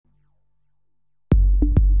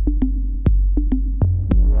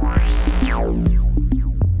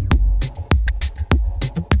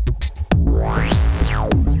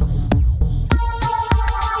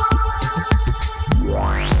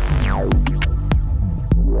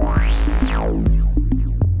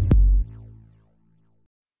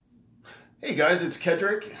Hey guys, it's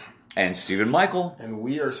Kedrick. And Stephen Michael. And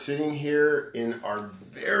we are sitting here in our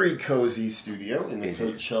very cozy studio in the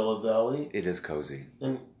Coachella Valley. It is cozy.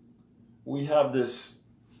 And we have this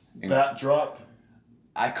backdrop.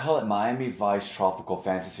 I call it Miami Vice tropical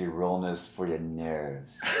fantasy realness for your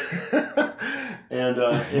nerves. And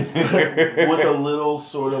it's with a little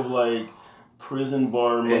sort of like prison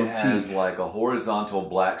bar motif. It has like a horizontal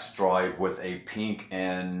black stripe with a pink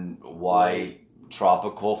and white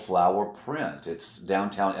tropical flower print. It's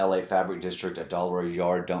downtown LA Fabric District at Dollar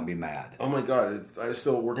Yard. Don't be mad. Oh my God. If I was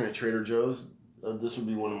still working at Trader Joe's, this would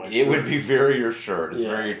be one of my shirts. It would be very your shirt. It's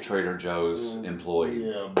very Trader Joe's employee.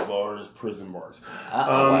 Yeah, bars, prison bars.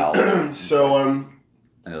 Wow. So,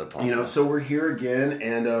 Another so we're here again,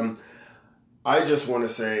 and I just want to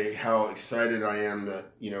say how excited I am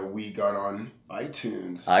that, we got on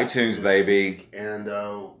iTunes. iTunes, baby. Week, and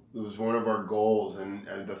it was one of our goals, and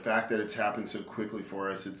the fact that it's happened so quickly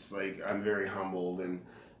for us, it's like I'm very humbled and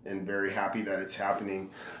very happy that it's happening.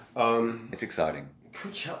 It's exciting.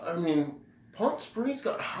 Coachella, Palm Springs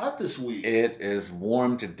got hot this week. It is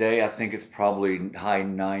warm today. I think it's probably high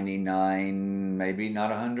 99, maybe not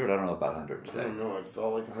 100. I don't know about 100 today. I don't know. I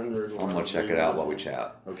felt like 100. I'm going to check it out while we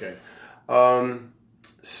chat. Okay.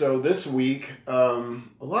 So this week, a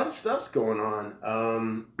lot of stuff's going on.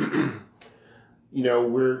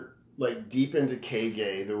 We're like deep into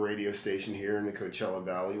K-Gay, the radio station here in the Coachella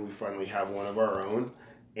Valley. We finally have one of our own.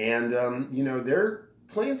 And, they're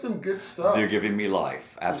playing some good stuff. They're giving me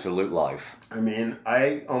life. Absolute life.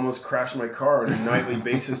 I almost crash my car on a nightly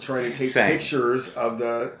basis trying to take pictures of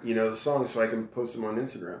the, the songs so I can post them on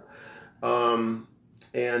Instagram.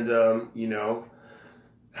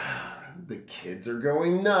 The kids are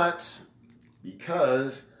going nuts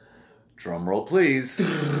because... Drum roll, please.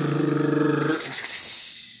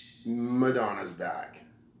 Madonna's back.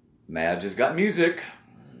 Madge has got music.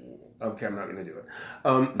 Okay, I'm not going to do it.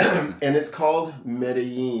 And it's called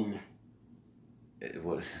Medellin.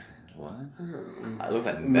 What? It looked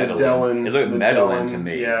like Medellin. It looked Medellin to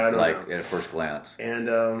me. Yeah, I don't know. At first glance. And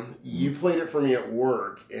you played it for me at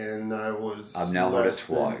work, and I've now heard it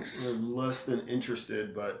twice. Less than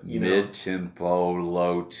interested, but mid-tempo,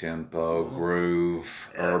 low-tempo,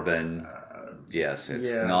 groove, urban. Yes, it's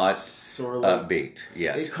not sort of like, upbeat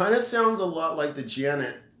yet. It kind of sounds a lot like the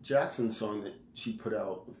Janet Jackson song that she put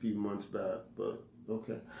out a few months back, but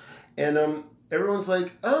okay. And everyone's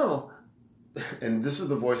like, oh, and this is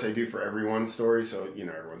the voice I do for everyone's story, so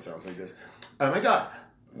everyone sounds like this. Oh my God,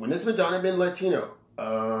 when has Madonna been Latino?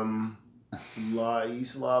 La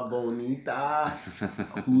Isla Bonita.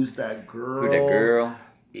 Who's that girl? Who that girl?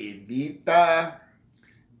 Evita.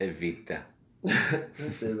 I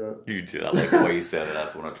say that. You did. I like the way you said it.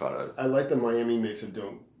 That's what I try to. I like the Miami mix of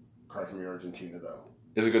 "Don't Cry for Me, Argentina," though.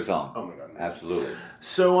 It was a good song. Oh my God, absolutely.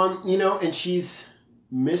 So and she's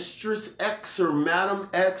Mistress X or Madam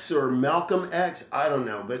X or Malcolm X. I don't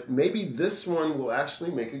know, but maybe this one will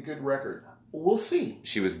actually make a good record. We'll see.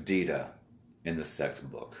 She was Dita in the sex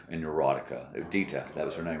book in Erotica. Dita, that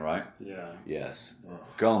was her name, right? Yeah. Yes. Oh.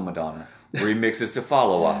 Go on, Madonna. Remixes to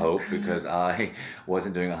follow, I hope, because I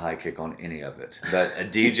wasn't doing a high kick on any of it. But a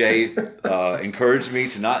DJ encouraged me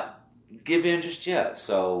to not give in just yet,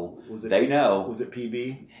 so they know. Was it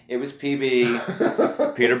PB? It was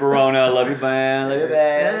PB. Peter Barona, love you, man, love you,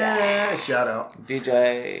 man. Yeah, shout out.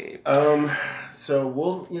 DJ. So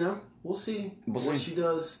we'll see what she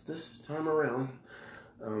does this time around.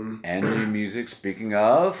 And new music, speaking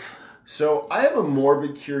of. So I have a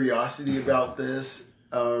morbid curiosity about this.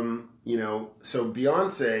 So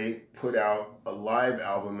Beyonce put out a live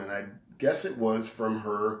album, and I guess it was from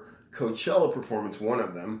her Coachella performance, one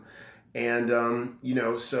of them. And, on my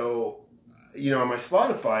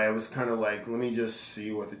Spotify, I was kind of like, let me just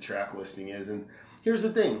see what the track listing is. And here's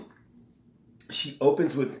the thing. She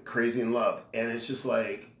opens with Crazy in Love, and it's just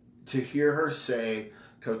like, to hear her say,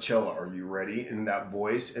 Coachella, are you ready? In that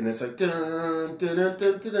voice, and it's like, dun, dun, dun,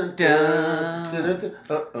 dun, dun, dun, dun, dun,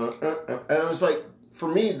 and I was like, for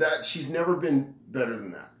me, that she's never been better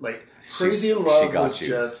than that. Like, Crazy in Love was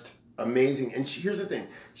just amazing. And here's the thing.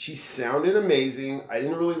 She sounded amazing. I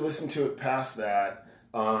didn't really listen to it past that.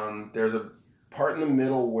 There's a part in the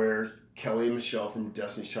middle where Kelly and Michelle from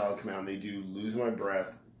Destiny's Child come out, and they do Lose My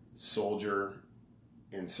Breath, Soldier,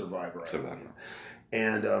 and Survivor.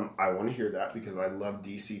 And I want to hear that because I love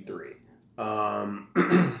DC3.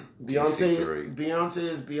 Beyonce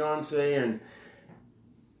is Beyonce, and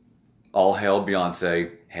all hail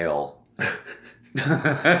Beyonce, hail.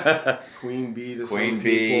 Queen Bee to Queen some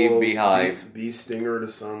Bee, people, Beehive. Bee Stinger to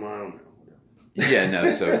some, I don't know. Yeah, no,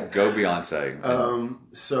 so go Beyonce.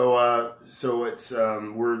 So it's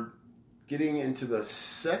we're getting into the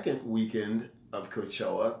second weekend of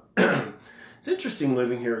Coachella. It's interesting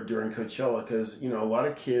living here during Coachella because, you know, a lot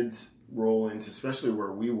of kids roll into, especially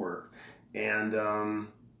where we work. And,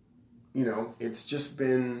 you know, it's just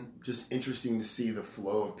been just interesting to see the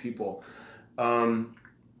flow of people. I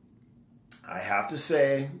have to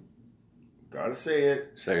say, gotta say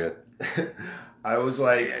it. Say it. I was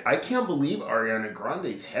like, I can't believe Ariana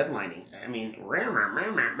Grande's headlining. I mean,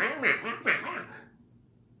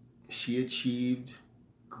 she achieved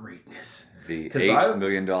greatness. The $8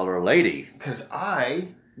 million lady. Because I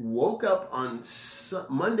woke up on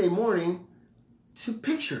Monday morning to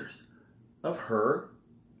pictures of her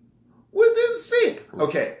with NSYNC.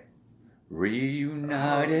 Okay.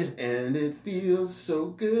 Reunited. And it feels so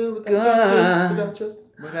good without Justin.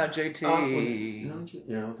 Without JT.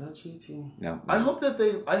 Without JT. No. I hope that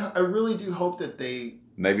I really do hope that they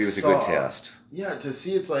maybe it was a good test. Yeah, to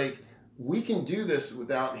see it's like, we can do this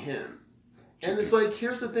without him. And it's like,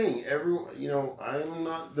 here's the thing. Everyone, you know, I'm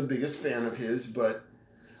not the biggest fan of his, but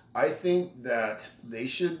I think that they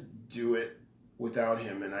should do it without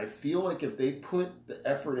him. And I feel like if they put the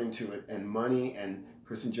effort into it and money, and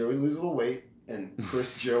Chris and Joey lose a little weight, and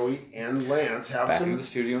Chris, Joey, and Lance have back some in the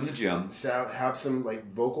studio in the gym, have some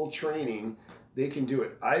like vocal training, they can do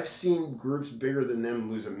it. I've seen groups bigger than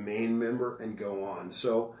them lose a main member and go on.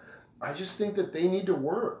 So I just think that they need to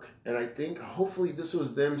work. And I think hopefully this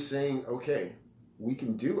was them saying, okay, we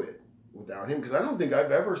can do it without him. Because I don't think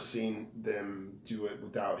I've ever seen them do it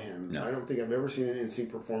without him. No. I don't think I've ever seen an NSYNC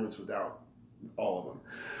performance without all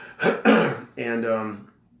of them. And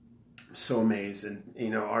so amazed. And, you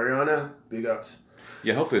know, Ariana, big ups.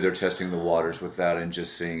 Yeah, hopefully they're testing the waters with that and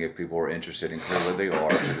just seeing if people are interested. And clearly they are,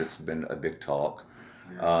 because it's been a big talk.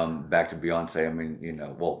 Back to Beyonce, I mean, you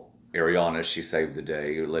know, well, Ariana, she saved the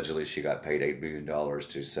day. Allegedly, she got paid $8 million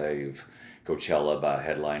to save Coachella by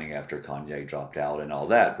headlining after Kanye dropped out and all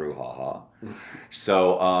that brouhaha.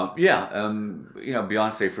 So, you know,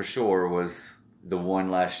 Beyonce for sure was the one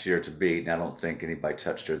last year to beat, and I don't think anybody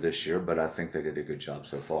touched her this year, but I think they did a good job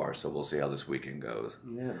so far. So we'll see how this weekend goes.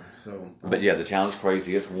 Yeah. So. But yeah, the town's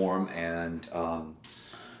crazy. It's warm, and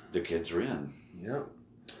the kids are in. Yeah.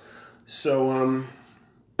 So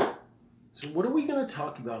what are we going to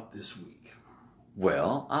talk about this week?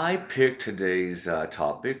 Well, I picked today's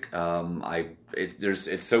topic.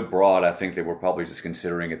 It's so broad. I think that we're probably just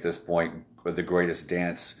considering at this point the greatest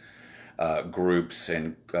dance groups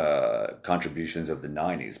and contributions of the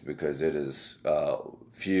 90s, because it is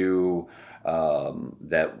few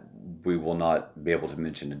that we will not be able to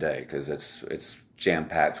mention today, because it's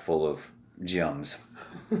jam-packed full of gems,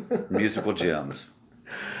 musical gems.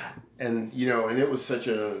 And, you know, and it was such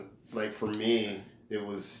a, like, for me, it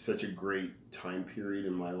was such a great time period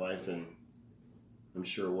in my life, and I'm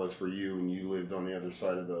sure it was for you, and you lived on the other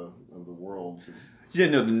side of the world. Yeah,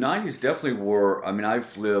 no, the 90s definitely were, I mean,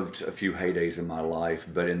 I've lived a few heydays in my life,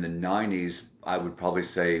 but in the 90s, I would probably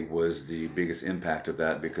say was the biggest impact of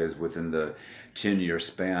that, because within the 10-year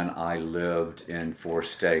span, I lived in 4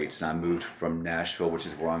 states. And I moved from Nashville, which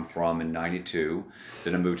is where I'm from, in 92.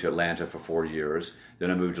 Then I moved to Atlanta for 4 years. Then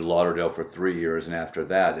I moved to Lauderdale for 3 years. And after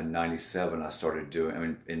that, in 97, I started doing, I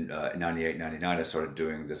mean, in 98, 99, I started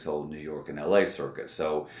doing this whole New York and LA circuit.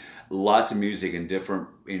 So lots of music in different,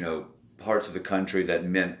 you know, parts of the country that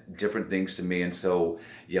meant different things to me. And so,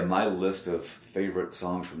 yeah, my list of favorite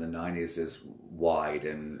songs from the 90s is wide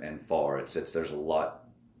and far. There's a lot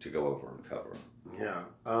to go over and cover. Yeah.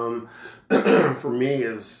 For me,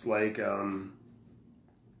 it was like, you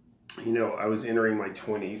know, I was entering my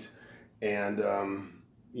 20s, and,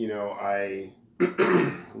 you know, I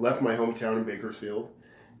left my hometown in Bakersfield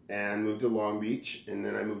and moved to Long Beach, and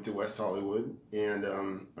then I moved to West Hollywood, and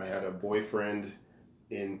I had a boyfriend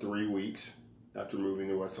in 3 weeks after moving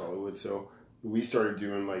to West Hollywood. So we started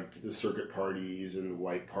doing like the circuit parties and the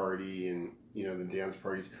white party and, you know, the dance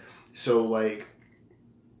parties. So like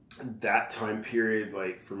that time period,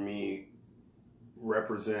 like for me,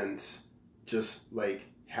 represents just like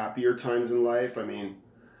happier times in life. I mean,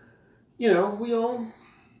 you know, we all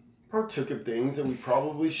partook of things that we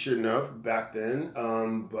probably shouldn't have back then.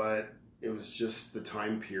 But it was just the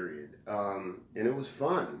time period. And it was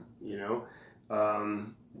fun, you know.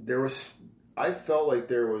 I felt like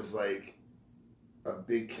there was like a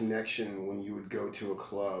big connection when you would go to a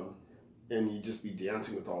club and you'd just be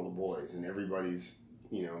dancing with all the boys, and everybody's,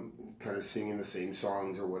 you know, kind of singing the same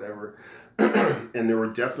songs or whatever. And there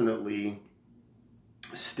were definitely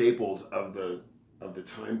staples of the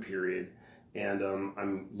time period. And,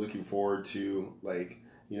 I'm looking forward to, like,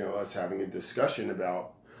 you know, us having a discussion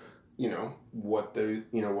about, you know, what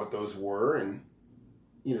those were, and,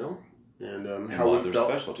 you know, and And how why we they're felt,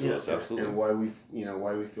 special to us, absolutely. and why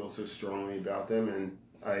we feel so strongly about them. And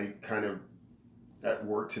I kind of at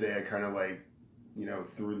work today, I kind of like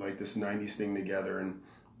threw like this '90s thing together, and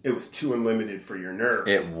it was too unlimited for your nerves.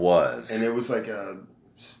 It was, and it was like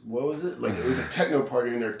what was it? Like it was a techno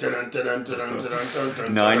party in there.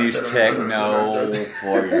 90s techno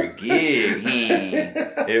for your gig.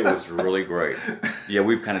 It was really great. Yeah,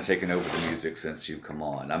 we've kind of taken over the music since you've come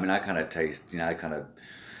on. I mean, I kind of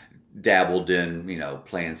dabbled in,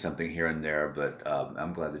 playing something here and there, but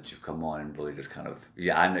I'm glad that you've come on and really just kind of,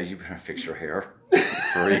 I know you better fix your hair.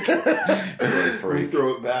 Freak. Really freak. We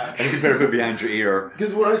throw it back. You better put it behind your ear.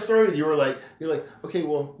 Because when I started, you're like, okay,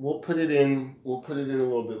 well, we'll put it in a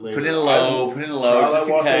little bit later. Put it in low, just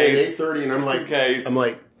in case. At 8:30, and I'm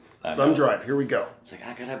like, thumb drive, here we go. It's like,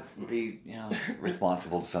 I gotta be,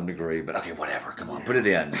 responsible to some degree, but okay, whatever, come on, put it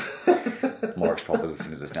in. Mark's probably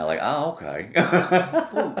listening to this now, like, oh, okay.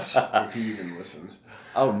 If he even listens.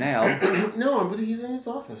 Oh, now? No, but he's in his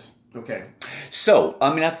office. Okay. So,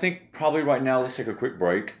 I think probably right now, let's take a quick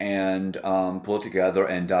break and pull it together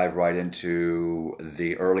and dive right into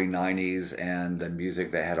the early 90s and the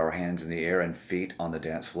music that had our hands in the air and feet on the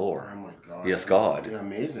dance floor. Oh, my God. Yes, God. Yeah,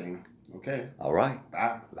 amazing. Okay. All right.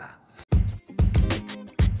 Bye. Bye.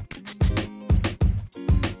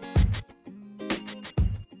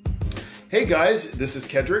 Hey guys, this is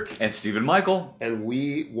Kedrick. And Stephen Michael. And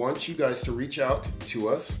we want you guys to reach out to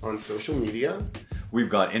us on social media. We've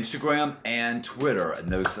got Instagram and Twitter, and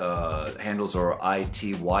those handles are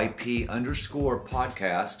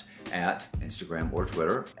ITYP_podcast at Instagram or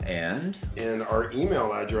Twitter. And our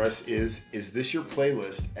email address is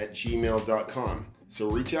thisyourplaylist@gmail.com. So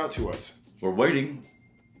reach out to us. We're waiting.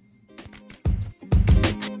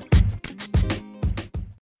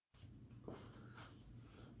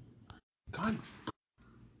 God.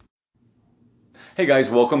 Hey guys,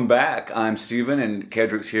 welcome back. I'm Steven and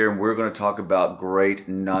Kedrick's here, and we're going to talk about great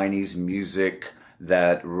 90s music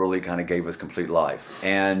that really kind of gave us complete life.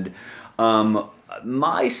 And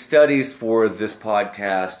my studies for this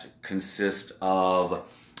podcast consist of,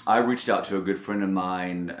 I reached out to a good friend of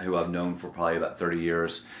mine who I've known for probably about 30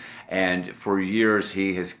 years, and for years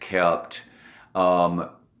he has kept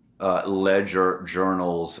ledger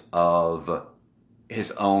journals of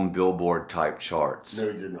his own Billboard type charts.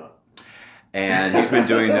 No, he did not. And he's been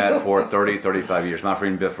doing that for 30, 35 years. My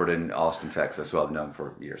friend Bifford in Austin, Texas, who I've known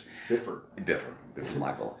for years. Bifford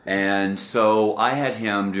Michael. And so I had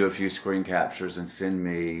him do a few screen captures and send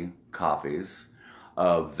me copies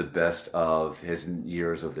of the best of his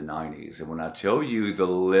years of the 90s. And when I tell you the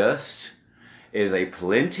list is a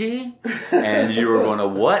plenty, and you are going to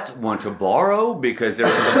want to borrow, because there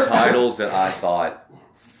are some titles that I thought,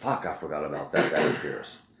 fuck, I forgot about that. That is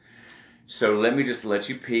fierce. So let me just let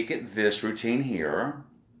you peek at this routine here.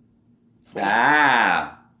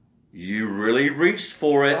 You really reached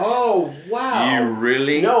for it. Oh, wow. You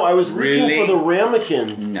really... No, I was reaching for the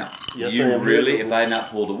ramekin. No. Yes, you I am. really, if I had not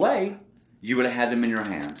pulled away, you would have had them in your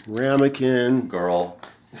hand. Ramekin. Girl,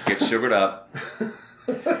 get sugared up.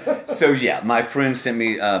 So yeah, my friend sent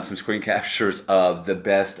me some screen captures of the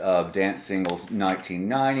best of dance singles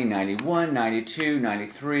 1990, 91, 92,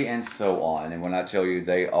 93, and so on. And when I tell you,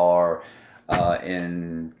 they are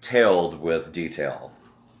entailed with detail.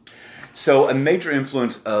 So a major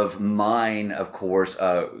influence of mine, of course,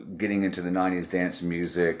 getting into the 90s dance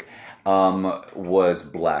music was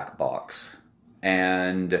Black Box.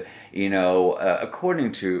 And,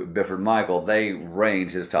 according to Bifford Michael, they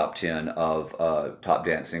ranked his top 10 of top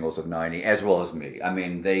dance singles of 90, as well as me. I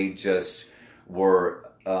mean, they just were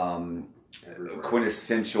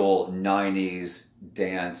quintessential 90s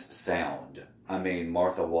dance sound. I mean,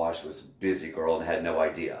 Martha Wash was busy, girl, and had no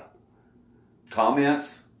idea.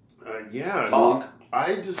 Comments? Yeah. Talk.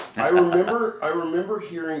 I remember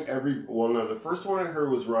hearing the first one I heard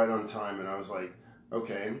was Right on Time, and I was like,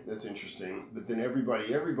 okay, that's interesting. But then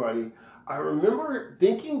everybody, I remember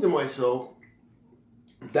thinking to myself,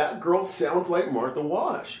 that girl sounds like Martha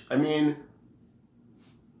Wash. I mean,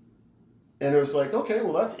 and it was like, okay,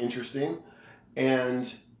 well, that's interesting.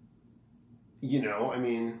 And,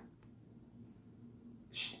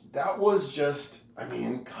 that was just,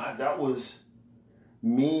 God, that was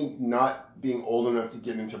me not being old enough to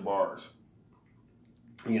get into bars,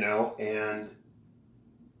 and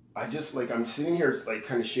I just, I'm sitting here,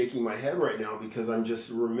 kind of shaking my head right now, because I'm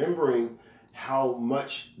just remembering how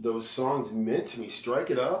much those songs meant to me. Strike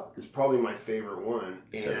It Up is probably my favorite one.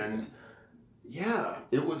 And yeah,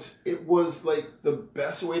 it was like the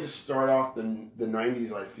best way to start off the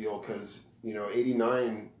 90s, I feel, because,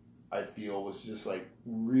 89, I feel, was just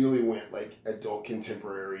really went adult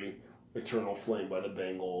contemporary. Eternal Flame by the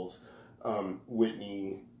Bangles.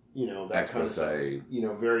 Whitney, that kind of stuff.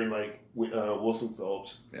 Very like Wilson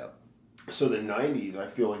Phillips. Yeah. So the 90s, I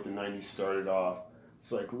feel like the 90s started off,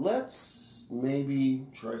 it's like, let's maybe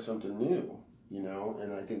try something new,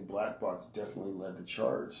 and I think Black Box definitely led the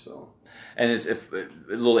charge, so. And if a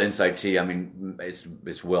little inside tea, I mean,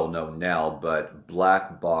 it's well known now, but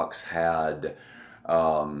Black Box had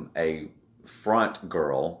a front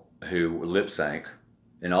girl who lip sync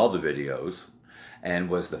in all the videos and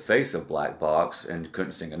was the face of Black Box and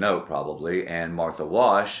couldn't sing a note probably, and Martha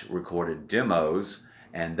Wash recorded demos,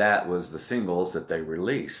 and that was the singles that they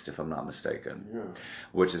released, if I'm not mistaken. Yeah.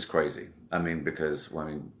 Which is crazy. I mean, because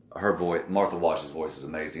her voice, Martha Wash's voice is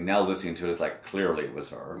amazing. Now listening to it, it's like clearly it was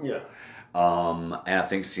her. Yeah. And I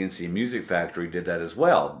think CNC Music Factory did that as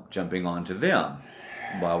well, jumping onto them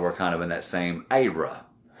while we're kind of in that same era.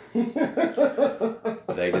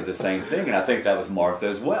 They did the same thing, and I think that was Martha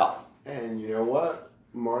as well. And you know what?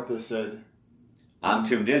 Martha said, I'm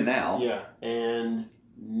tuned in now. Yeah, and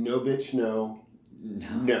no bitch, no.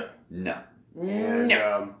 No. No. And,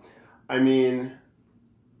 no. I mean,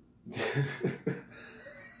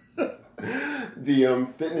 the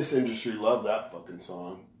fitness industry loved that fucking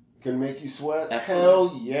song. Can Make You Sweat? Absolutely.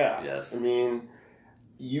 Hell yeah. Yes. I mean,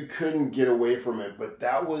 you couldn't get away from it, but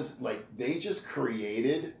that was like, they just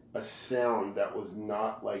created a sound that was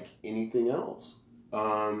not like anything else.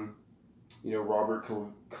 Robert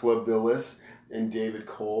Clavillis and David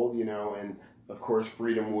Cole, and of course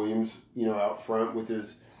Freedom Williams, out front with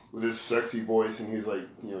his sexy voice, and he's like,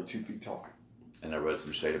 2 feet tall. And I read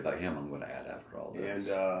some shade about him, I'm going to add after all this.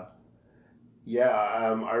 And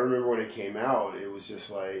I remember when it came out, it was just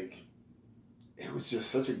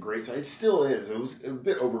such a great song. It still is. It was a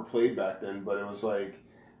bit overplayed back then, but it was like,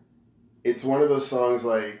 it's one of those songs,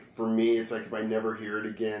 like, for me, it's like if I never hear it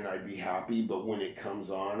again, I'd be happy, but when it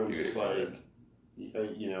comes on, I'm just like,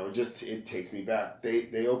 it takes me back.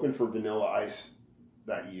 They opened for Vanilla Ice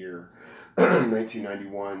that year,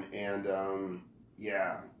 1991, and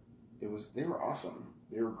they were awesome.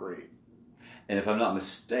 They were great. And if I'm not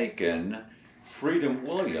mistaken, Freedom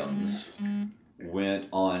Williams went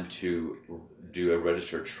on to do a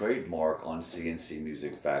registered trademark on CNC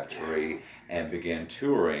Music Factory and began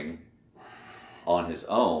touring on his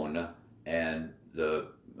own, and the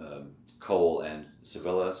Cole and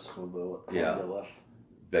Civilis,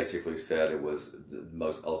 basically said it was the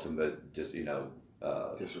most ultimate, disrespect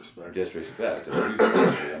of the music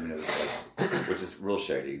industry. I mean, it was like, which is real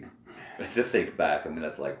shady to think back. I mean,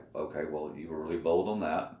 that's like, okay, well, you were really bold on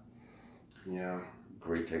that. Yeah.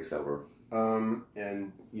 Greed takes over. I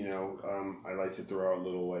like to throw out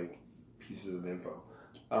little like pieces of info.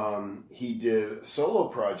 He did a solo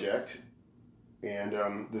project, and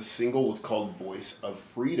the single was called Voice of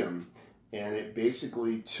Freedom, and it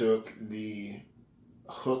basically took the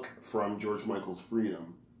hook from George Michael's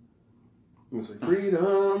Freedom. It was like,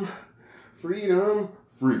 freedom, freedom,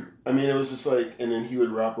 free. I mean, it was just like, and then he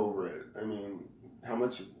would rap over it. I mean, how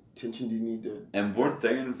much attention do you need to... And weren't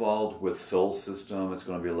they involved with Soul System, It's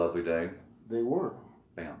Gonna Be a Lovely Day? They were.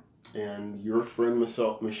 Bam. And your friend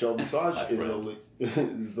Michelle Visage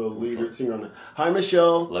is the lead singer on that. Hi,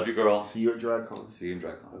 Michelle. Love you, girl. See you at DragCon. See you in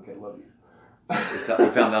DragCon. Okay, love you. We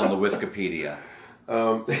found that on the Wikipedia.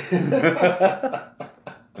 The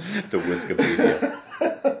Wikipedia.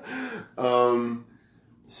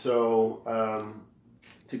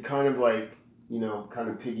 To kind of like, kind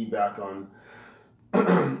of piggyback on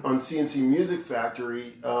on CNC Music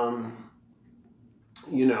Factory, the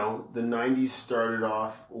 90s started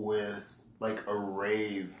off with like a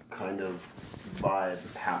rave kind of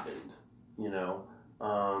vibe happened, you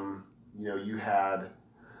had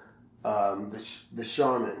the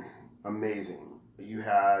Shaman, amazing. You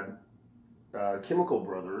had Chemical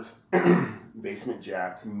Brothers, Basement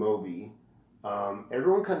Jaxx, Moby.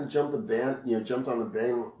 Everyone kind of jumped on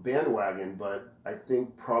the bandwagon, but I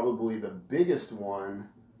think probably the biggest one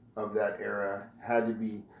of that era had to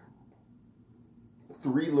be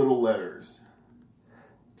Three Little Letters.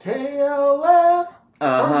 KLF.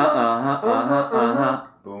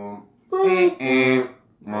 Boom. Boom.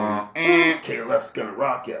 KLF's gonna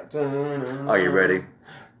rock ya. Are you ready?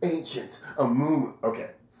 Ancients, a movement. Okay.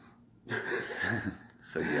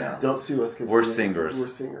 So yeah. Don't sue us because we're singers. We're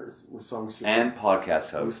singers. We're songsters. And podcast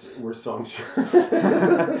hosts. We're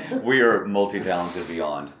songsters. We are multi-talented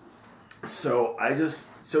beyond. So the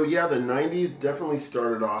 90s definitely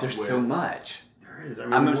started off There's with... so much. There is.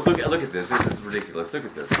 Look at this. This is ridiculous. Look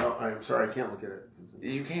at this. Oh, I'm sorry. I can't look at it.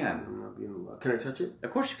 You can. I'm not being allowed. Can I touch it?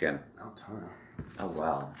 Of course you can. Oh, time. Oh,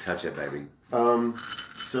 wow. Touch it, baby.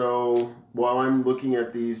 So while I'm looking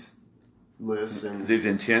at these lists and these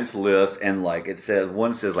intense lists, and like it says,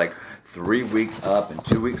 one says like 3 weeks up and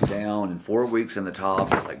 2 weeks down and 4 weeks in the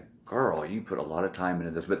top. It's like, girl, you put a lot of time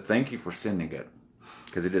into this, but thank you for sending it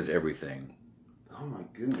because it is everything. oh my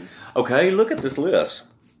goodness. Okay, look at this list.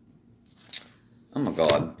 Oh my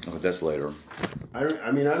God. Okay, that's later. I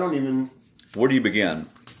don't even. Where do you begin?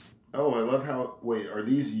 Oh, I love how. Wait, are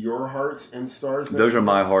these your hearts and stars? Those are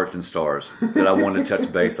my hearts and stars that I want to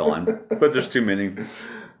touch base on, but there's too many.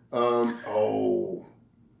 Oh.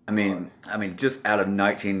 I mean, just out of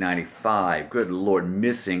 1995, good Lord,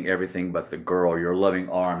 missing everything but the girl, your loving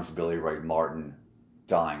arms, Billy Ray Martin,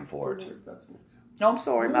 dying for it. That's next. No, I'm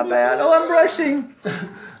sorry, my bad. Oh, I'm brushing.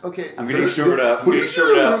 Okay. I'm getting shirted up. I'm getting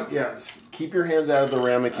shirted up. Yes. Keep your hands out of the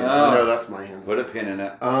ramekin. Oh. No, that's my hands. Put a pin in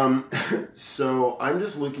it. So I'm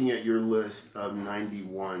just looking at your list of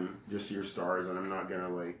 91, just your stars, and I'm not gonna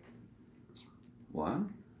like. What?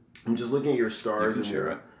 I'm just looking at your stars You can share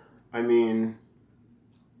and it. I mean.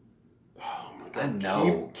 Oh my God. I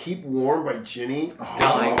know. Keep Warm by Ginny.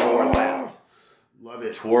 Dying for that. Love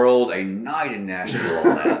it. Twirled a night in Nashville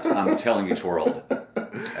on that. I'm telling you, twirled.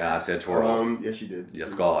 I said twirled. Yes, you did.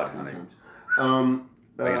 Yes, God, honey.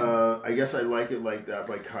 I guess I Like It Like That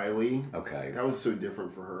by Kylie. Okay. That was so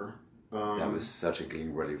different for her. That was such a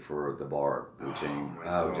getting ready for the bar routine.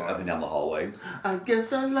 Oh, my God. Up and down the hallway. I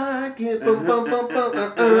guess I like it.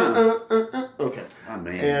 Okay. I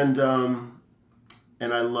mean.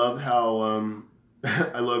 And I love how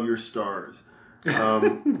I love your stars.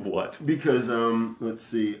 What? Because let's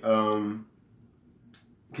see.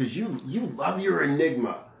 Because you love your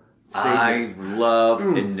Enigma. I love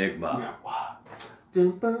Enigma.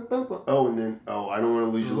 Oh, and then I Don't Want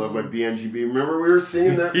to Lose Your Love by BNGB. Remember we were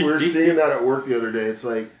singing that? We were singing that at work the other day. It's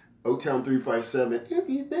like O-Town 357. If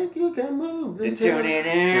you think you can move, then turn it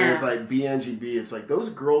in. And it's like BNGB. It's like those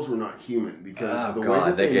girls were not human because the way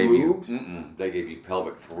that they moved. They gave you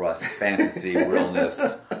pelvic thrust, fantasy,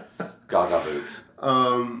 realness, Gaga boots.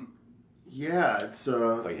 Yeah, it's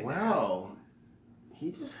wow. He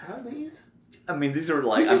just had these. I mean, these are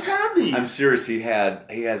like. He just had these. I'm serious. He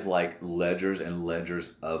has like ledgers and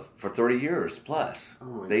ledgers for 30 years plus. Oh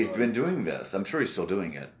my He's God. been doing this. I'm sure he's still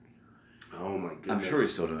doing it. Oh my goodness. I'm sure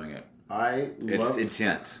he's still doing it. It's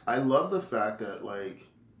intense. I love the fact that like.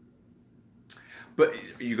 But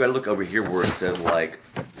you got to look over here where it says like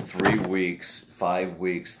 3 weeks, 5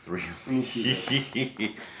 weeks, 3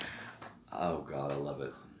 weeks. Oh God, I love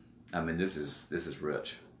it. I mean, this is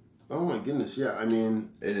rich. Oh my goodness, yeah. I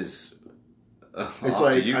mean, it is. It's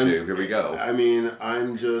like YouTube. Here we go. I mean,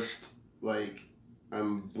 I'm just like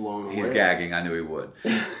I'm blown away. He's gagging. I knew he would.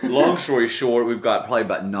 Long story short, we've got probably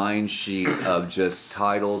about 9 sheets of just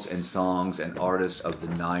titles and songs and artists of the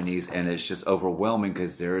 90s, and it's just overwhelming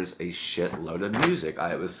because there's a shitload of music.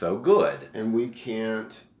 It was so good. And we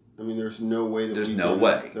can't. I mean, there's no way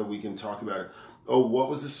that that we can talk about it. Oh, what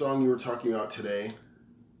was the song you were talking about today?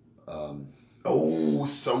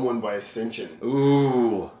 Someone by Ascension.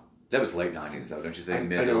 Ooh. That was late 90s, though, don't you think?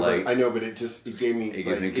 Mid to late. I know, but it gave me... It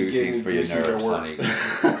gives me goosies for your nerves, honey.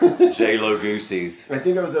 J-Lo goosies. I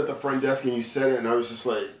think I was at the front desk and you said it, and I was just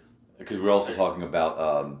like... Because we're also talking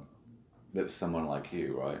about Someone Like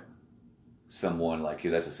You, right? Someone Like You,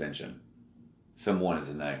 that's Ascension. Someone is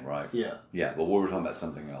a name, right? Yeah. Yeah, but we were talking about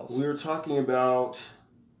something else. We were talking about...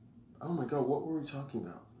 Oh my God, what were we talking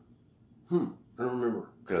about? I don't remember.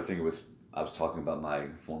 Because I think I was talking about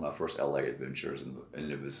one of my first LA adventures,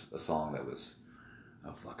 and it was a song that was,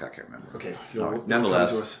 oh fuck, I can't remember. Okay,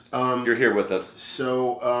 nonetheless, you're here with us.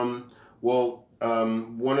 So,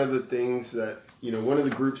 one of the things that one of the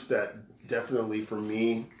groups that definitely for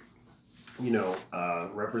me,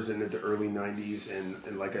 represented the early '90s,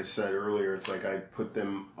 and like I said earlier, it's like I put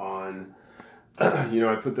them on,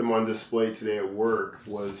 I put them on display today at work.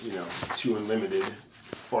 Was 2 Unlimited.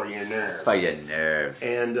 For your nerves. For your nerves.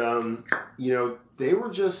 And, they were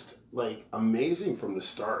just, like, amazing from the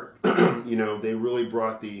start. They really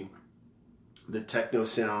brought the techno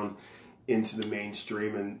sound into the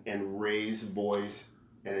mainstream, and Ray's voice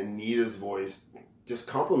and Anita's voice just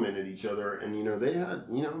complemented each other. And, they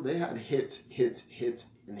had hits,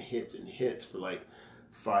 and hits for, like,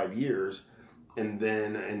 5 years. And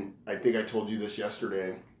I think I told you this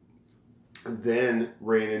yesterday, then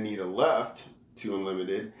Ray and Anita left 2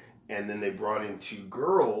 Unlimited, and then they brought in 2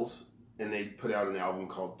 girls, and they put out an album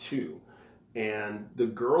called 2. And the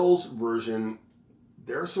girls version,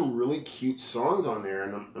 there are some really cute songs on there,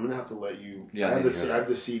 and I'm gonna have to let you. Yeah, I have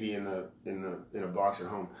the CD in a box at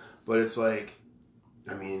home, but it's like,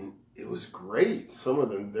 I mean, it was great. Some of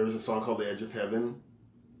them. There was a song called "The Edge of Heaven,"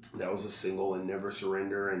 that was a single, and "Never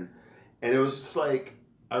Surrender," and it was just like,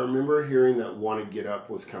 I remember hearing that "Wanna Get Up"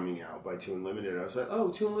 was coming out by Two Unlimited. I was like, "Oh,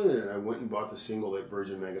 Two Unlimited!" I went and bought the single at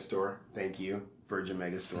Virgin Megastore. Thank you, Virgin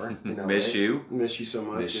Megastore. Miss you. Miss you so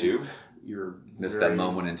much. Miss you. You're missed that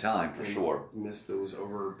moment in time for sure. Missed those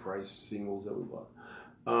overpriced singles that we bought.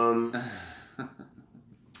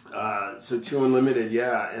 So Two Unlimited,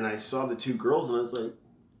 yeah. And I saw the two girls, and I was like,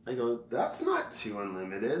 I go, that's not Two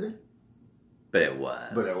Unlimited. But it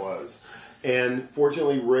was. But it was. And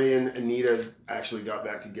fortunately, Ray and Anita actually got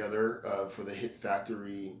back together for the Hit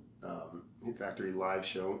Factory live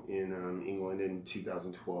show in England in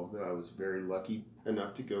 2012 that I was very lucky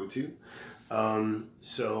enough to go to.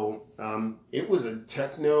 It was a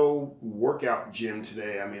techno workout gym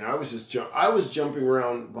today. I mean, I was jumping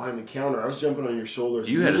around behind the counter. I was jumping on your shoulders.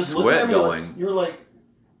 You had a sweat going. Like, you're like.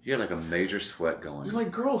 You had like a major sweat going. You're like,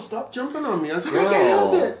 girl, stop jumping on me. I was like, I can't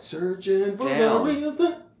help it. Searching for the real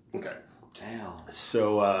thing. Okay. Damn.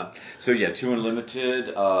 So yeah, Two Unlimited,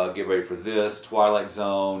 Get Ready for This, Twilight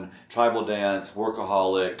Zone, Tribal Dance,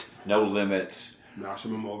 Workaholic, No Limits,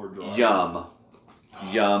 Maximum Overdrive.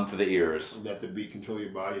 Yum for the ears. Let the beat control your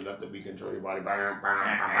body. Let the beat control your body.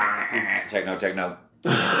 Techno.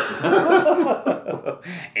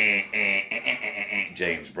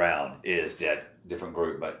 James Brown is dead. Different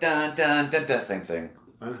group, but dun dun dun dun. Same thing.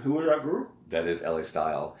 And who was that group? That is Ellie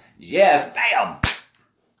Style. Yes, bam.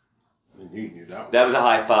 You knew that one. That was a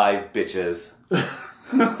high five, bitches.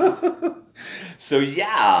 So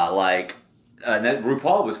yeah, like that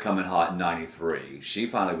RuPaul was coming hot in '93. She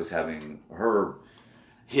finally was having her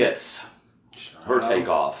hits, her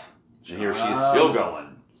takeoff. And here she's still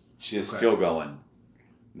going. She is still going.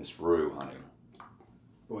 Miss Rue, honey.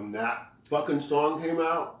 When that fucking song came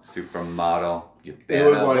out, Supermodel, you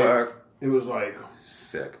better work. It was like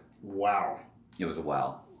sick. Wow. It was a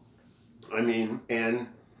wow. I mean, and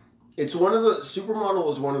it's one of the Supermodel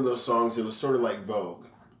was one of those songs that was sort of like Vogue.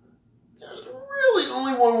 There's really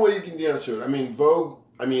only one way you can dance to it. I mean, Vogue.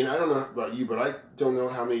 I mean, I don't know about you, but I don't know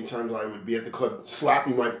how many times I would be at the club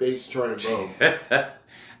slapping my face trying to Vogue.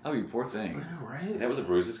 Oh, you poor thing. I know, right? Is that where the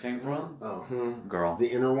bruises came from? Oh, girl. The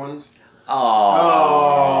inner ones.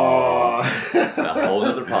 Oh, a whole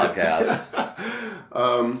other podcast.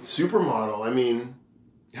 Supermodel. I mean,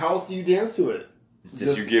 how else do you dance to it?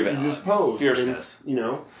 You give it. You just pose. Fierceness.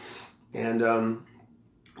 And, and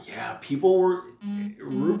yeah, people were.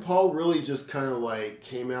 RuPaul really just kind of like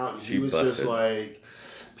came out, and he was busted. Just like,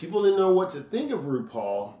 people didn't know what to think of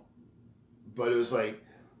RuPaul, but it was like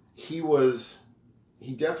he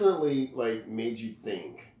definitely like made you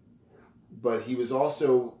think. But he was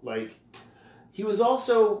also like, he wasn't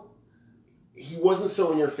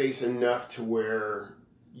so in your face enough to where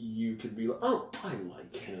you could be like, oh, I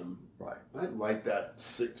like him. Right. I like that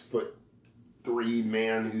 6'3"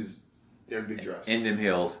 man who's in a big dress. In them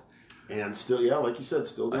heels. And still, yeah, like you said,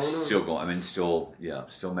 still going on. Still going. I mean, still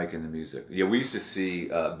making the music. Yeah, we used to see,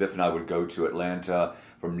 Biff and I would go to Atlanta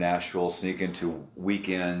from Nashville, sneak into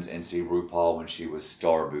weekends and see RuPaul when she was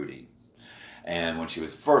Star Booty. And when she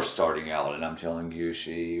was first starting out, and I'm telling you,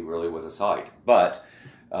 she really was a sight. But,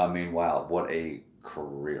 I mean, wow, what a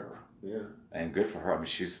career. Yeah. And good for her. I mean,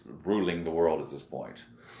 she's ruling the world at this point.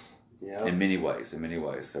 Yeah. In many ways.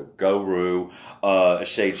 So go Rue.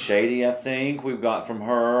 Shade Shady, I think we've got from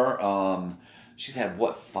her. She's had,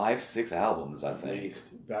 5-6 albums, I think.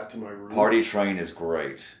 Amazed. Back to My Roots. Party Train is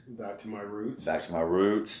great. Back to My Roots. Back to My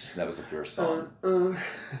Roots. That was a fierce song.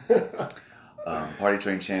 Party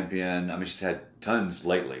Train Champion. I mean, she's had tons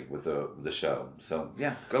lately with the show. So,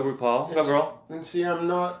 yeah, go RuPaul. Go girl. And see, I'm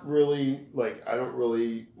not really, like, I don't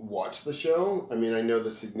really watch the show. I mean, I know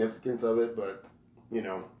the significance of it, but,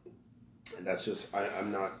 that's just,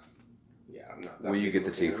 I'm not that well, you get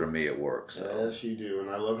the tea from me at work. So. Yes, you do. And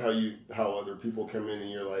I love how other people come in and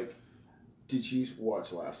you're like, did you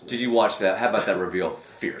watch last night? Did you watch that? How about that reveal?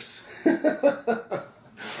 Fierce.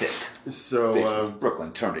 Sick. So,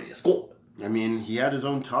 Brooklyn turned it. School. I mean, he had his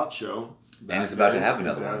own talk show. And it's about to have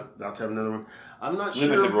another one. About to have another one. I'm not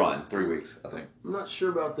Limited sure. run, 3 weeks, I think. I'm not sure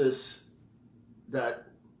about this.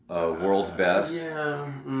 World's Best.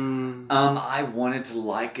 Yeah. I wanted to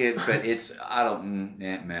like it, but it's, I don't,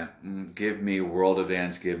 man. Give me World of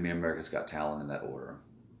Dance, give me America's Got Talent in that order.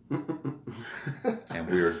 And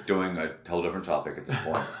we are doing a whole different topic at this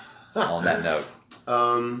point. On that note.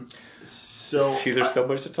 See, there's so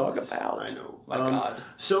much to talk about. I know. My God.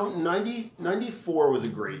 So 94 was a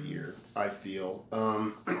great year, I feel.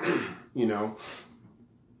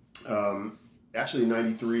 Actually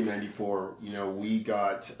 93, 94, we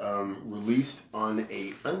got released on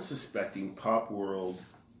a unsuspecting pop world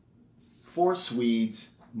for Swedes,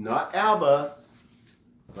 not ABBA,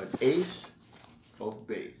 but Ace of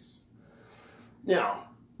Base. Now,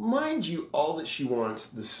 mind you, All That She Wants,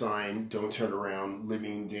 The Sign, Don't Turn Around,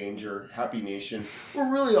 Living in Danger, Happy Nation were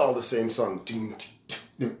really all the same song.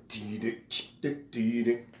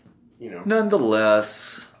 You know.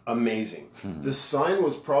 Nonetheless, amazing. The Sign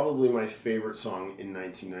was probably my favorite song in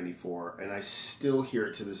 1994, and I still hear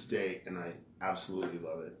it to this day, and I absolutely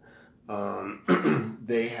love it.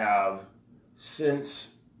 They have,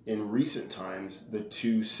 since in recent times, the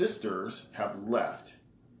two sisters have left,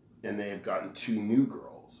 and they have gotten two new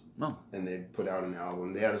girls. Oh. And they put out an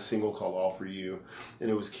album. They had a single called All For You, and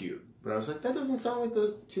it was cute. But I was like, that doesn't sound like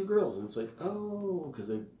those two girls. And it's like, oh, because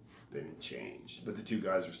they've been changed. But the two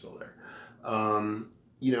guys are still there.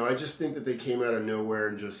 You know, I just think that they came out of nowhere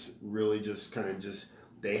and just really just kind of just,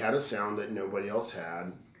 they had a sound that nobody else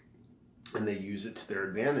had, and they used it to their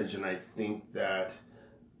advantage. And I think that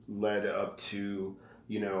led up to,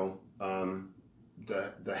 you know,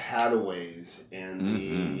 the Hadaways and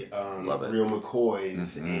the Real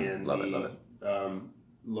McCoys and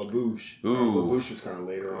LaBouche. LaBouche was kind of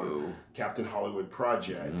later on. Captain Hollywood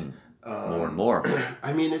Project. More and more.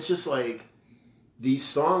 I mean, it's just like, these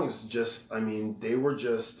songs just, I mean, they were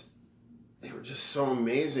just so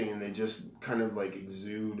amazing, and they just kind of like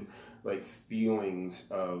exude like feelings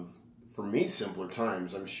of, for me, simpler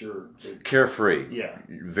times. I'm sure. Carefree. Yeah.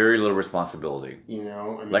 Very little responsibility. You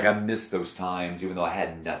know? I mean, like, I miss those times, even though I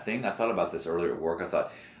had nothing. I thought about this earlier at work. I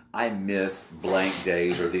thought, I miss blank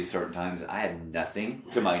days or these certain times. I had nothing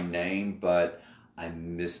to my name, but I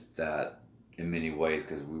missed that in many ways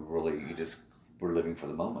because you just were living for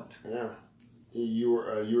the moment. Yeah. You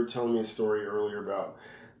were telling me a story earlier about,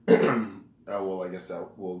 well, I guess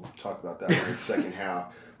that we'll talk about that in the second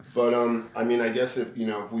half. But, I mean, I guess if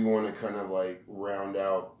we want to kind of like round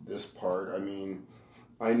out this part, I mean,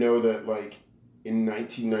 I know that like in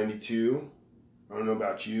 1992, I don't know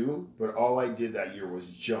about you, but all I did that year was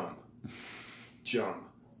Jump.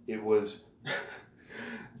 It was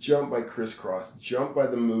Jump by Criss Cross, Jump by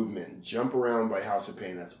The Movement, Jump Around by House of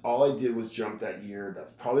Pain. That's all I did was jump that year. That's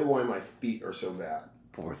probably why my feet are so bad.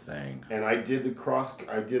 Poor thing. And I did the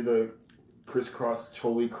Criss Cross,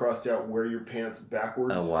 totally crossed out Wear Your Pants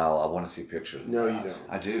Backwards. Oh, wow. I want to see pictures. No, you don't.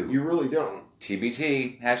 I do. You really don't.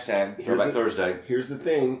 TBT, hashtag, Throwback Thursday. Here's the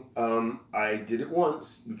thing. I did it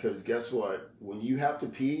once because guess what? When you have to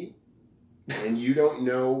pee and you don't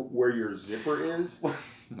know where your zipper is. Oh,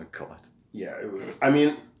 my God. Yeah, it was. I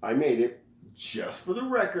mean, I made it. Just for the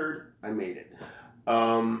record, I made it.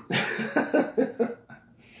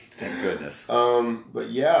 Thank goodness. But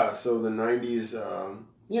yeah, so the 90s,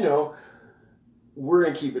 we're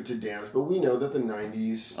going to keep it to dance, but we know that the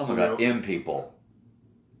 90s... Oh my God, M people.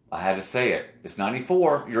 I had to say it. It's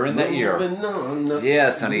 94. You're in that year.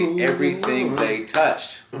 Yes, honey. Everything they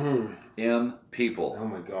touched. M people. Oh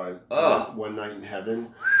my God. Ugh. One Night in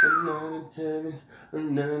Heaven. One Night in Heaven.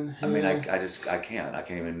 One Night in Heaven. I mean, I can't. I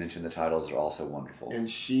can't even mention the titles. They're all so wonderful. And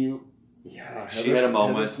she had a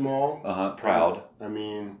moment. Small. Proud. I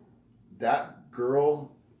mean, that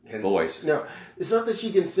girl... Voice. No, it's not that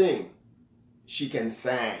she can sing. She can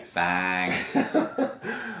sang.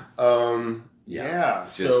 Yeah.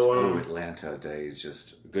 Just Atlanta days.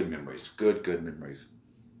 Just good memories. Good memories.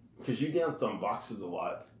 Because you danced on boxes a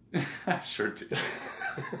lot. I sure did.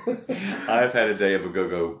 I've had a day of a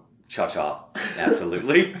go-go cha-cha.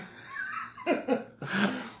 Absolutely.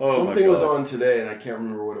 Something was on today, and I can't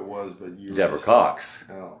remember what it was, but you. Deborah Cox.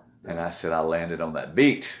 Oh. And I said I landed on that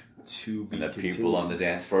beat. To be and the continued. People on the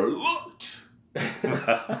dance floor looked.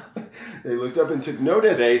 They looked up and took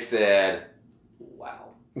notice. They said,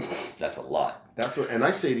 "Wow, that's a lot." That's what, and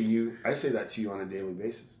I say that to you on a daily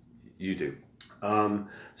basis. You do.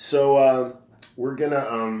 So we're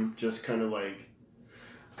gonna just kind of like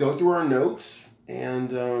go through our notes,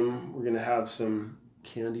 and we're gonna have some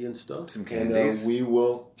candy and stuff. Some candies. And we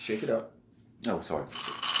will shake it up. Oh, sorry.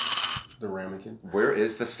 The ramekin. Where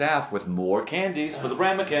is the staff with more candies for the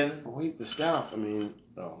ramekin? Wait, the staff. I mean,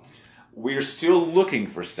 we're still looking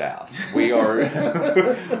for staff. We are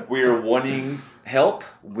wanting help.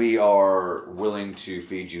 We are willing to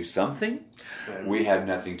feed you something. We have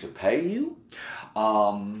nothing to pay you.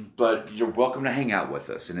 But you're welcome to hang out with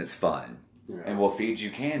us, and it's fun. Yeah. And we'll feed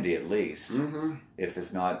you candy at least, if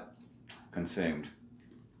it's not consumed.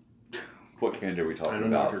 What candy are we talking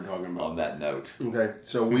about? What you're talking about. On that note. Okay,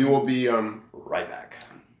 so we will be right back.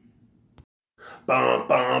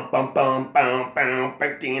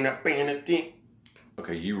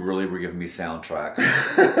 Okay, you really were giving me soundtrack.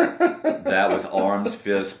 That was arms,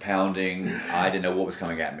 fists pounding. I didn't know what was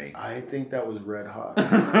coming at me. I think that was Red Hot.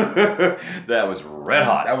 That was red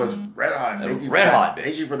hot. That was Red Hot. Thank you red for hot, that. bitch.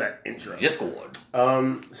 Thank you for that intro. Just go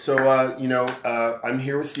on. I'm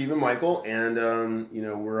here with Stephen Michael, and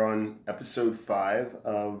we're on episode 5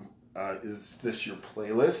 of Is This Your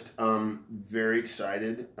Playlist? Very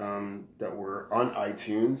excited that we're on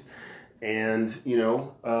iTunes, and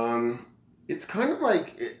it's kind of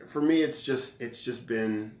like for me. It's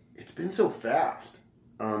been so fast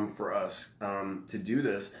for us to do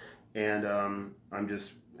this, and I'm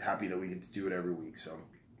just happy that we get to do it every week. So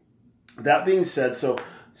that being said, so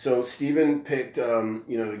Stephen picked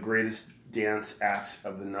the greatest dance acts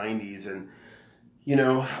of the 90s, and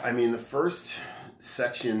the first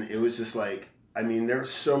section, it was just like,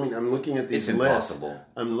 there's so many. I'm looking at these lists.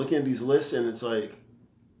 I'm looking at these lists, and it's like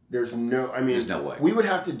there's no way. We would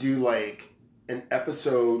have to do like an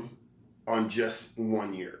episode on just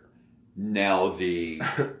 1 year. Now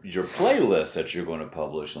your playlist that you're going to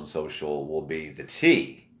publish on social will be the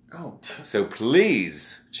T. Oh. So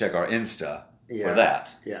please check our Insta for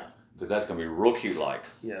that. Yeah. Because that's going to be real cute like.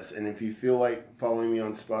 Yes, and if you feel like following me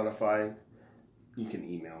on Spotify, you can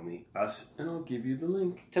email me, and I'll give you the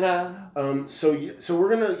link. Ta-da! So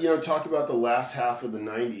we're going to talk about the last half of the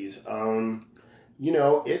 90s.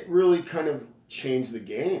 It really kind of changed the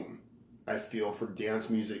game, I feel, for dance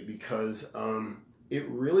music, because it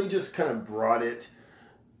really just kind of brought it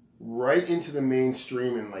right into the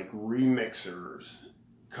mainstream, and like remixers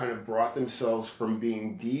kind of brought themselves from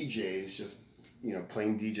being DJs, just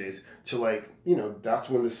playing DJs, to like that's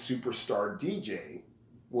when the superstar DJ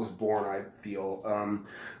was born. I feel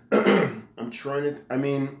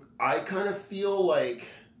I kind of feel like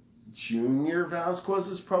Junior Vasquez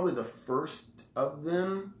is probably the first of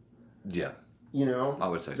them. Yeah, I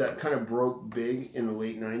would say that kind of broke big in the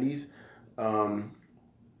late 90s. And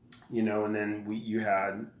then you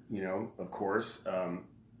had, of course,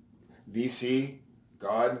 VC,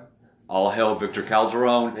 God. All hail Victor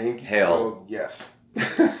Calderone. Thank you. Hell. Oh, yes.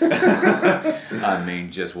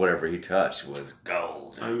 Just whatever he touched was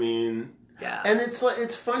gold. Yeah. And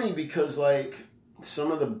it's funny because like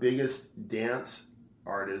some of the biggest dance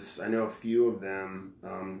artists, I know a few of them,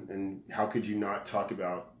 and how could you not talk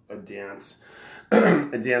about a dance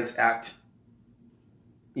act,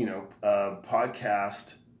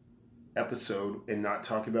 podcast episode and not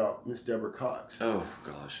talk about Miss Deborah Cox. Oh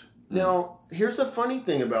gosh. Now, here's the funny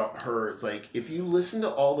thing about her. It's like, if you listen to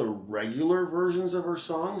all the regular versions of her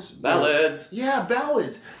songs... Ballads. Yeah,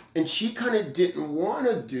 ballads. And she kind of didn't want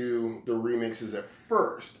to do the remixes at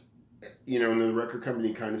first. And the record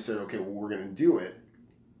company kind of said, okay, well, we're going to do it.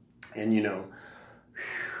 And,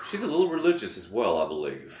 she's a little religious as well, I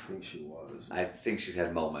believe. I think she was. I think she's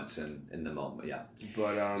had moments in the moment, yeah.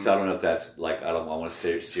 But so I don't know if that's, like, I want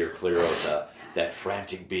to steer clear of that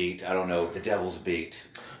frantic beat. I don't know, the devil's beat.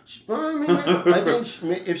 Well, I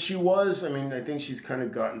think if she was, I think she's kind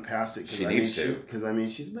of gotten past it. She needs to. Because,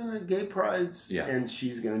 she's been at gay prides, and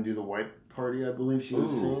she's going to do the white party, I believe she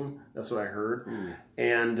was singing. That's what I heard. Ooh.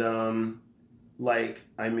 And,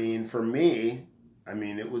 for me,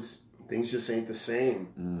 it was, things just ain't the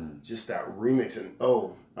same. Just that remix. And,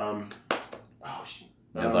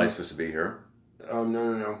 nobody's supposed to be here?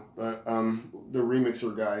 No. But, the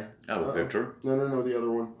remixer guy. Oh, Victor? No, the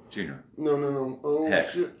other one. Junior. No. Oh,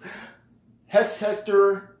 Hex. Shit. Hex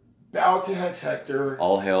Hector. Bow to Hex Hector.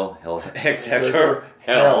 All hell. Hex Hector.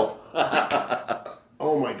 Hell.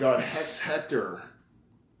 Oh my God, Hex Hector.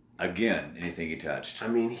 Again, anything he touched.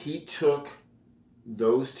 He took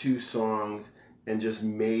those two songs and just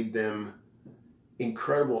made them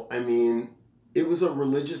incredible. It was a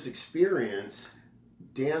religious experience.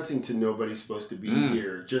 Dancing to Nobody's Supposed to Be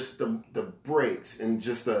Here. Just the breaks and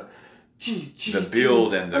just the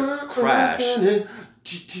build and the crash.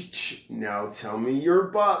 Now tell me your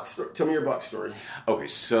box story. Okay,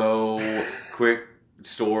 so quick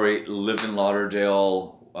story. Lived in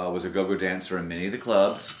Lauderdale. Was a go-go dancer in many of the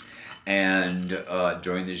clubs. And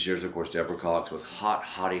during these years, of course, Deborah Cox was hot.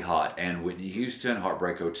 And Whitney Houston,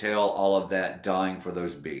 Heartbreak Hotel, all of that, dying for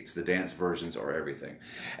those beats. The dance versions are everything.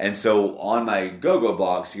 And so on my go-go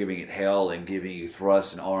box, giving it hell and giving you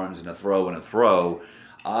thrusts and arms and a throw,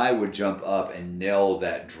 I would jump up and nail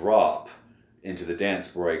that drop into the dance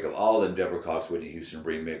break of all the Deborah Cox, Whitney Houston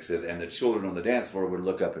remixes. And the children on the dance floor would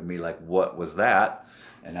look up at me like, what was that?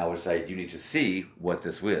 And I would say, you need to see what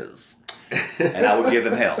this was. And I would give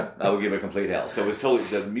them hell. I would give it complete hell. So it's totally,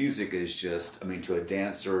 the music is just, to a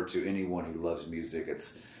dancer, to anyone who loves music,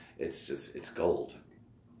 it's gold.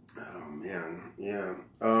 Oh man, yeah.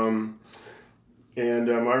 I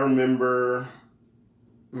remember,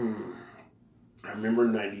 I remember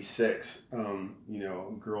in '96, you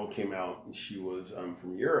know, a girl came out and she was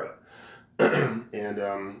from Europe.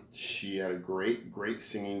 And she had a great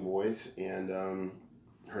singing voice, and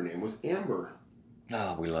her name was Amber.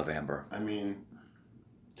 Oh, we love Amber. I mean,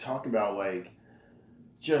 talk about like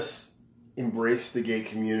just embrace the gay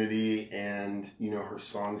community, and you know, her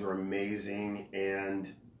songs are amazing,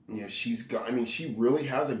 and you know, she really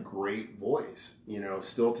has a great voice, you know,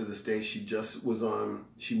 still to this day. She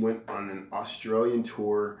went on an Australian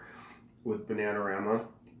tour with Bananarama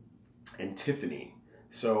and Tiffany.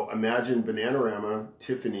 So imagine Bananarama,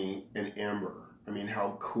 Tiffany, and Amber. I mean,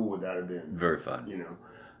 how cool would that have been? Very fun.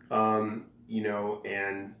 You know,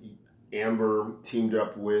 and Amber teamed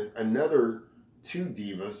up with another two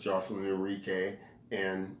divas, Jocelyn Enrique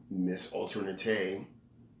and Miss Alternate,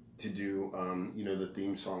 to do, you know, the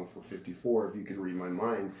theme song for 54, If You Could Read My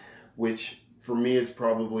Mind, which for me is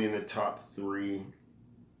probably in the top 3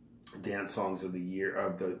 dance songs of the year,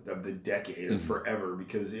 of the decade, forever,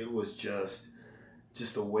 because it was just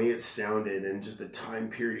the way it sounded and just the time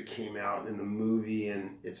period it came out in the movie,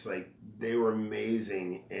 and it's like they were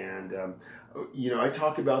amazing. And you know, I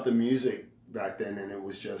talk about the music back then, and it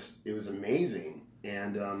was amazing,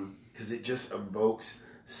 and because it just evokes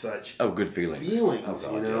such good feelings. Oh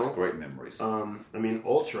God, you know, yes, great memories. I mean,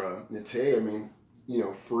 Ultra Nate. I mean, you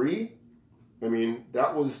know, Free. I mean,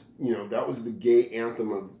 that was the gay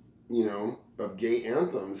anthem of gay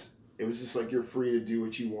anthems. It was just like, you're free to do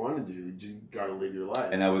what you want to do. You got to live your life.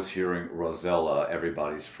 And I was hearing Rosella,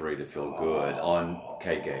 Everybody's Free to Feel Good, on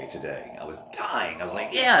K-Gay today. I was dying. I was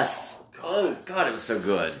like, yes. Oh, God, it was so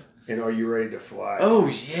good. And Are You Ready to Fly? Oh,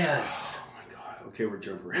 yes. Oh, my God. Okay, we're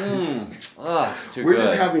jumping around. It's too We're good.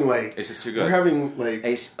 just having like... It's just too good. We're having like...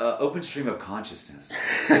 a open stream of consciousness.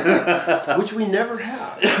 Which we never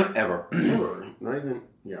have. Ever. Never. Not even...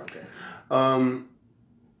 Yeah, okay.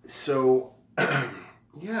 So,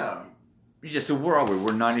 yeah... So where are we?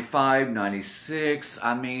 We're 95, 96.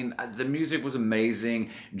 I mean, the music was amazing.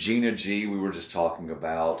 Gina G, we were just talking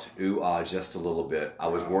about. Ooh, just a little bit. I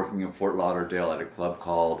was working in Fort Lauderdale at a club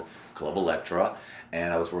called Club Electra,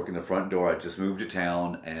 and I was working the front door. I just moved to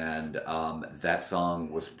town, and that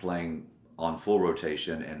song was playing on full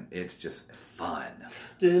rotation, and it's just fun.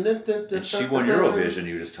 And she won Eurovision,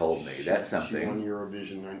 you just told me. That's something. She won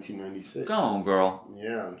Eurovision 1996. Go on, girl.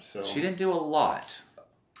 Yeah, so... She didn't do a lot.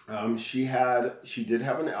 She did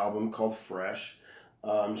have an album called Fresh.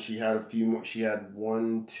 She had a few more. She had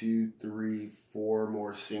 1, 2, 3, 4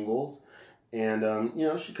 more singles, and you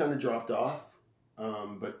know, she kind of dropped off.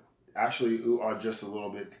 But actually, Ooh Ah Just a Little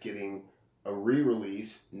Bit's getting a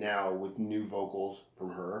re-release now with new vocals from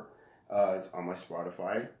her. It's on my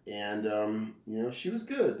Spotify, and you know, she was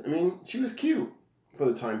good. I mean, she was cute for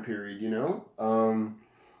the time period. You know,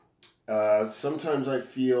 sometimes I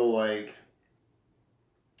feel like.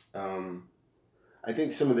 I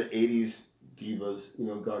think some of the 80s divas, you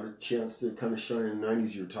know, got a chance to kind of shine in the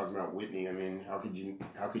 90s. You were talking about Whitney. I mean, how could you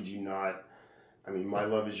not? I mean, My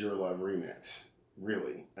Love Is Your Love remix,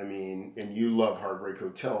 really. I mean, and you love Heartbreak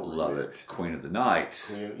Hotel remix. Love it. Queen of the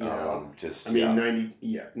Night. You know, just, I mean,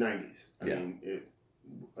 yeah. 90s. I Yeah. mean,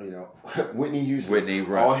 you know, Whitney Houston. Whitney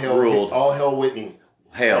all hell ruled. All hell Whitney.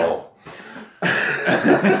 Hell.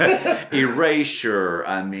 Erasure.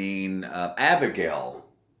 I mean, Abigail.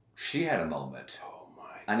 She had a moment. Oh my!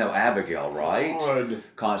 I know Abigail, right? God.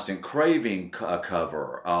 Constant Craving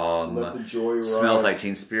cover. Let the Joy Rise. Smells Like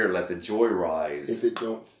Teen Spirit. Let the Joy Rise. If It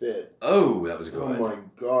Don't Fit. Oh, that was good. Oh my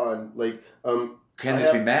God! Like, Can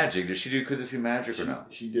This Be Magic? Did she do Could This Be Magic or no?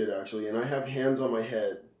 She did, actually, and I have Hands on My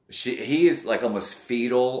Head. He is like almost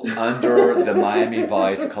fetal under the Miami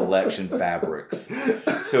Vice collection fabrics.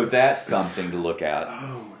 So that's something to look at.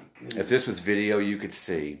 Oh my goodness! If this was video, you could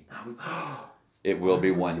see. It will be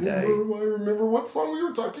one day. I remember what song we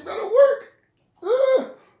were talking about at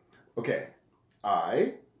work. Okay,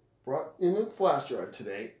 I brought in a flash drive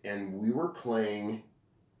today, and we were playing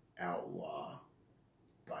Outlaw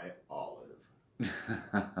by Olive.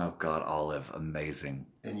 Oh God, Olive, amazing.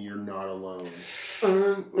 And You're Not Alone.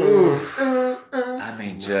 I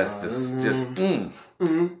mean, just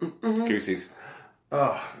goosies.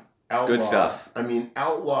 Outlaw. Good stuff. I mean,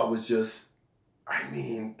 Outlaw was just... I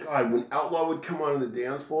mean, God, when Outlaw would come onto the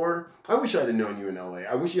dance floor, I wish I'd have known you in LA.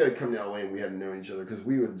 I wish you had come to LA and we hadn't known each other, because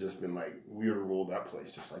we would have just been like, we would have ruled that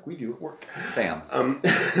place just like we do at work. Bam.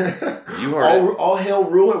 You heard all hail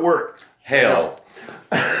rule at work. Hail.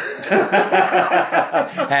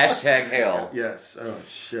 Hashtag hail. Yes. Oh,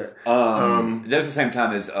 shit. That was the same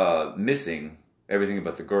time as Missing Everything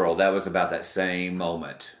But the Girl. That was about that same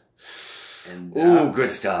moment. And ooh, good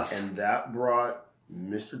stuff. And that brought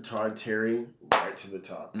Mr. Todd Terry right right to the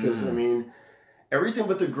top. Because, I mean, Everything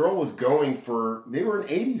But the Girl was going for... They were an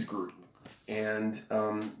 80s group. And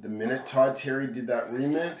the minute Todd Terry did that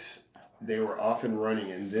remix, they were off and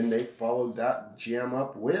running. And then they followed that jam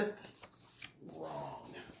up with...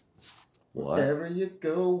 Wrong. What? Wherever you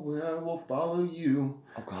go, I will follow you.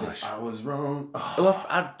 Oh, gosh. I was wrong.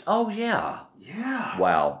 Oh, yeah. Yeah.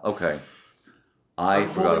 Wow. Okay. I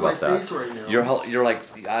forgot about that. Face right now. You're like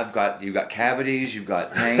you've got cavities, you've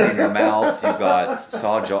got pain in your mouth, you've got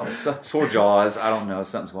sore jaws. I don't know,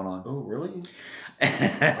 something's going on. Oh, really?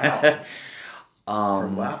 Wow.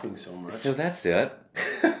 From laughing so much. So that's it.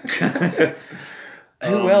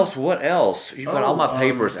 Who else? What else? You've got all my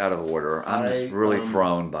papers out of order. I'm just really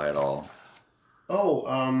thrown by it all.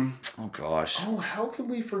 Oh gosh. Oh, how can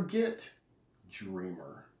we forget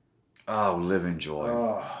Dreamer? Oh, Living Joy.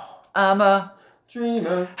 Oh. I'm a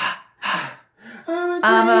dreamer.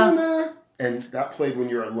 I'm a dreamer. And that played when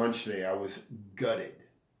you were at lunch today. I was gutted.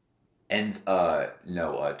 And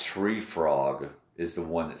Tree Frog is the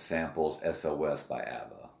one that samples SOS by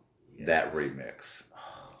ABBA. Yes. That remix.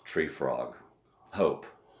 Tree Frog. Hope.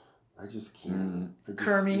 I just can't.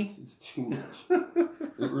 Kermie. It's too much.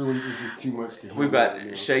 It really is just too much to handle. We've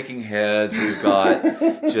got shaking heads. We've got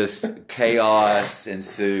just chaos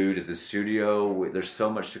ensued at the studio. There's so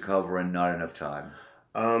much to cover and not enough time.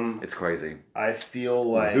 It's crazy. I feel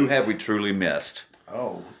like... Who have we truly missed?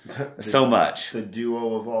 Oh. So much. The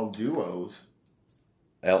duo of all duos.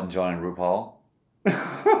 Elton John and RuPaul.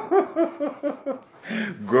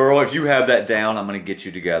 Girl, if you have that down, I'm going to get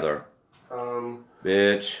you together.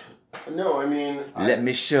 Bitch. No, I mean... Let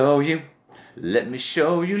me show you. Let me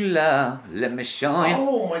show you love. Let me show you.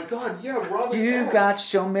 Oh my God, yeah, Robin. You've got to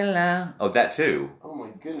show me love. Oh, that too. Oh my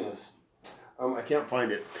goodness. I can't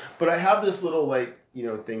find it. But I have this little,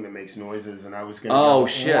 thing that makes noises, and I was going to... Oh,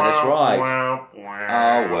 shit, that's right.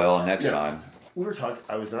 Oh, well, next time. We were talking...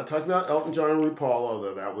 I was not talking about Elton John and RuPaul,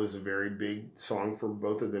 although that was a very big song for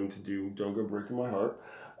both of them to do. Don't Go Breaking My Heart.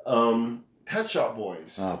 Pet Shop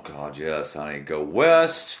Boys. Oh, God, yes, honey. Go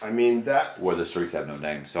West. I mean, that... Where the Streets Have No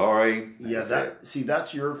Name. Sorry. Yeah, I think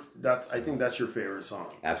that's your favorite song.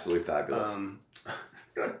 Absolutely fabulous.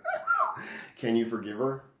 Can You Forgive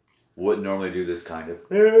Her? Wouldn't normally do this kind of...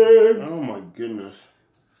 Oh, my goodness.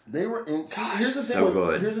 They were in... See, Gosh, here's the thing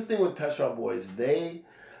here's the thing with Pet Shop Boys. They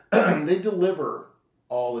deliver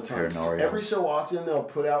all the time. Every so often, they'll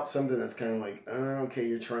put out something that's kind of like, okay,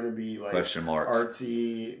 you're trying to be like question marks,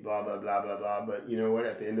 artsy, blah, blah, blah, blah, blah. But you know what?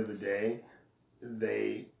 At the end of the day,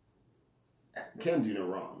 they can do no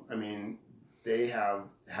wrong. I mean, they have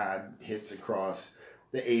had hits across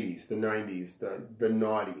the 80s, the 90s, the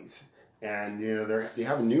noughties. And, they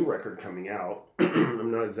have a new record coming out.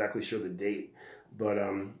 I'm not exactly sure the date, but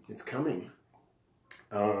it's coming.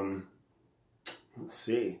 Let's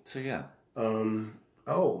see. So, yeah.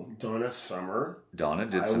 Donna Summer. Donna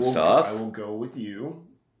did some stuff. I will go with you.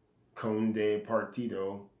 Con de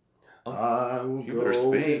Partido. Oh, I will you go better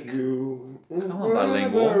speak. with you. Come on,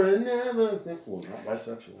 bilingual. Well, not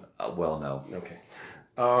bisexual. Well, no. Okay.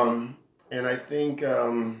 And I think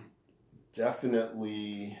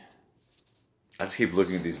definitely... I just keep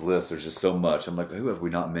looking at these lists. There's just so much. I'm like, who have we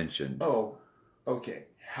not mentioned? Oh, okay.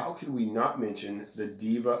 How could we not mention the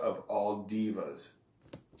diva of all divas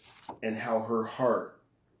and how her heart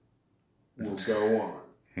will go on?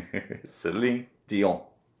 Celine Dion.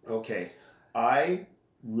 Okay. I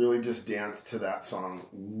really just danced to that song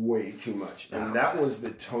way too much. And that was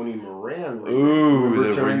the Tony Moran remix. Ooh,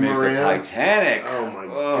 the remix of Titanic. Oh, my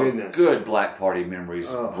goodness. Good Black Party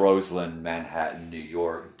memories. Roseland, Manhattan, New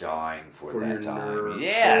York, dying for that time. Nerve,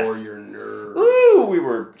 yes. For your nerve. Ooh, we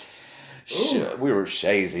were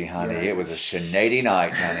shazy, honey. Yeah. It was a shenady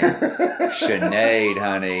night, honey. Sinead,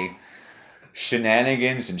 honey.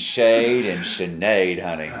 Shenanigans and shade and Sinead,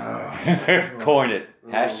 honey. Coin it.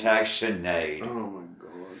 Hashtag Sinead. Oh, my God.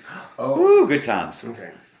 Oh, good times.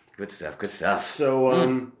 Okay. Good stuff. Good stuff.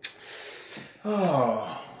 So,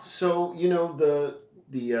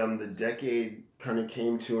 the decade kind of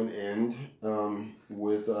came to an end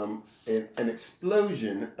with an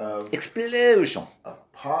explosion of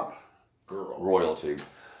pop girls. Royalty.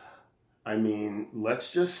 I mean,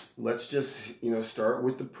 let's just start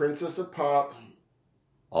with the Princess of Pop.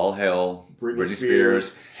 All hail Britney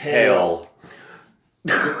Spears. Hail.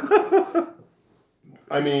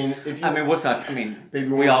 I mean, Baby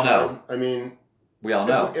we all know. We all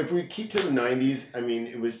know. If we keep to the 90s,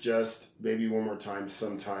 it was just Baby One More Time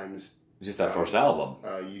sometimes. Just that first album.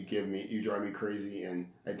 You Drive Me Crazy, and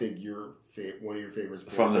I think one of your favorites.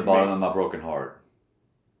 From the Bottom of My Broken Heart.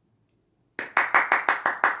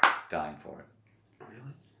 Dying for it.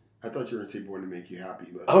 Really? I thought you were going to say Born to Make You Happy.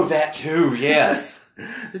 But Oh, that too, yes.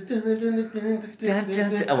 I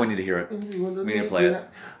want you to hear it. We need to play it.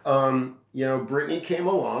 Britney came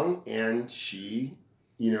along and she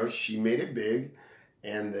made it big.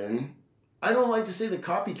 And then, I don't like to say the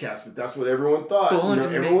copycats, but that's what everyone thought.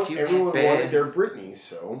 Everyone wanted their Britney,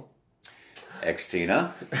 so...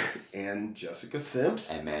 Ex-Tina. And Jessica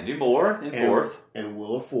Simpson. And Mandy Moore in fourth. And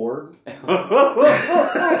Willa Ford.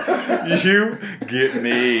 You get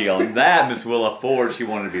me on that, Miss Willa Ford. She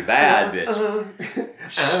wanted to be bad, bitch.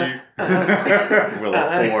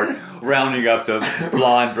 Willa Ford. Rounding up the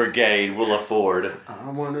blonde brigade, Willa Ford.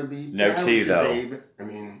 I want to be no tea, though. Babe. I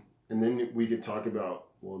mean, and then we could talk about,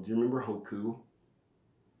 well, do you remember Hoku?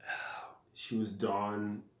 She was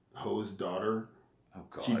Dawn Ho's daughter. Oh,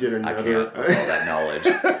 God. She did another... I can't with all that knowledge.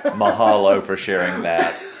 Mahalo for sharing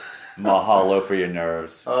that. Mahalo for your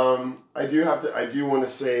nerves. I do want to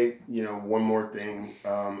say, one more thing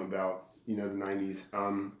about, the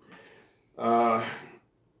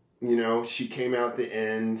 90s. She came out the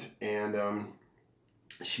end and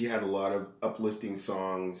she had a lot of uplifting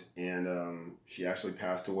songs and she actually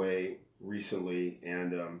passed away recently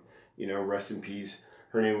and, rest in peace.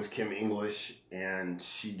 Her name was Kim English and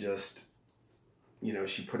she just...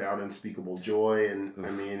 she put out Unspeakable Joy, and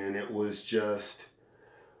and it was just,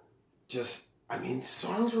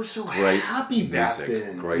 songs were so happy back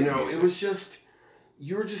then. Great music. It was just,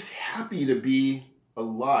 you were just happy to be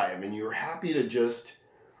alive, and you were happy to just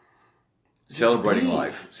celebrating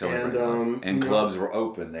life. And clubs were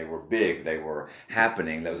open. They were big. They were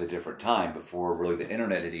happening. That was a different time before really the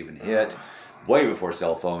internet had even hit, way before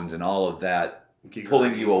cell phones and all of that.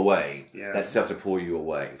 Pulling you away. Yeah. That stuff to pull you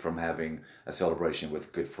away from having a celebration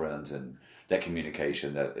with good friends and that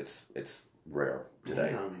communication that it's rare today.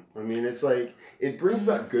 Yeah. It's like, it brings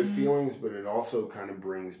back good feelings, but it also kind of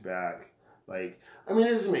brings back, it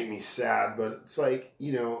doesn't make me sad, but it's like,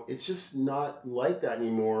 it's just not like that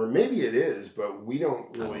anymore. Maybe it is, but we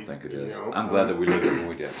don't really... I don't think it is. I'm glad that we lived it when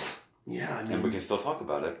we did. Yeah. And we can still talk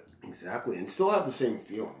about it. Exactly. And still have the same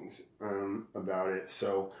feelings about it.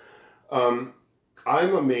 So...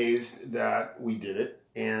 I'm amazed that we did it,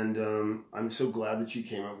 and I'm so glad that you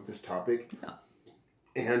came up with this topic. Yeah.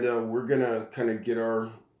 And we're gonna kind of get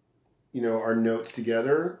our notes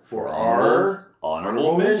together for our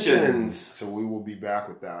honorable mentions. So we will be back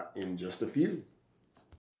with that in just a few.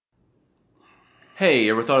 Hey,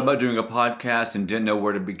 ever thought about doing a podcast and didn't know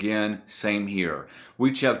where to begin? Same here.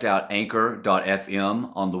 We checked out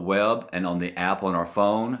Anchor.fm on the web and on the app on our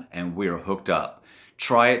phone, and we're hooked up.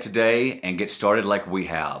 Try it today and get started like we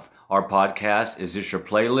have. Our podcast, Is This Your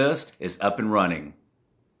Playlist?, is up and running.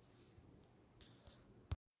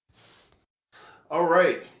 All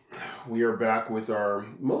right. We are back with our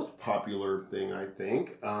most popular thing, I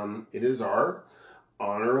think. It is our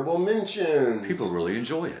honorable mentions. People really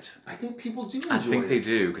enjoy it. I think people do enjoy it. I think they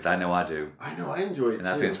do, because I know I do. I know, I enjoy it and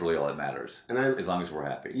I think it's really all that matters. And as long as we're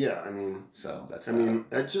happy. Yeah, So that's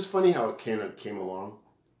it's just funny how it kind of came along.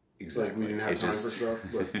 Exactly. We didn't have time for stuff,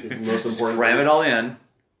 but the most important. Cram it all in.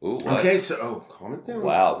 Ooh, what? Okay, so calm it down.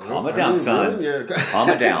 Wow, calm it down, son. Yeah. Calm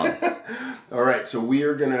it down. All right, so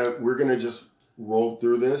we're gonna just roll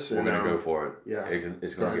through this. And, we're gonna go for it. Yeah,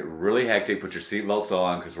 it's gonna get really hectic. Put your seatbelts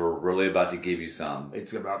on because we're really about to give you some.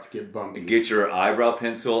 It's about to get bumpy. Get your eyebrow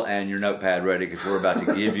pencil and your notepad ready because we're about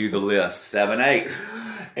to give you the list. 7, 8.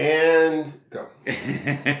 And go.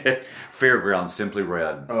 Fairground, Simply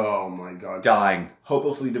Red. Oh my God. Dying.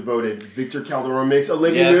 Hopelessly Devoted. Victor Calderon makes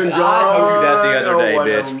Olivia Yes, Newton-John. I told you that the other day,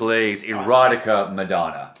 bitch. Please. Erotica,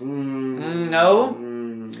 Madonna. No?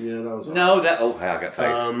 Yeah, that was no, that... Oh, I got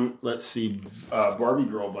face. Let's see. Barbie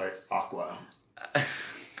Girl by Aqua.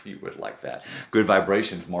 You would like that. Good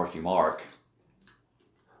Vibrations, Marky Mark.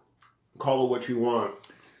 Call It What You Want.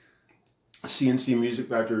 CNC Music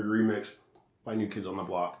Factory remix by New Kids on the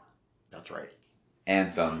Block. That's right.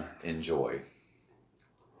 Anthem, Enjoy.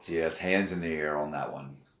 Yes, hands in the air on that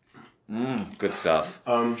one. Good stuff.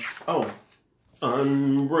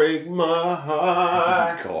 Unbreak My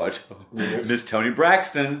Heart. God. Miss Toni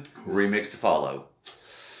Braxton, remix to follow.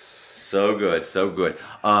 So good, so good.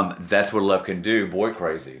 That's What Love Can Do, Boy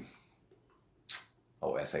Crazy.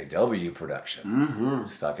 Oh, SAW production. Mm-hmm.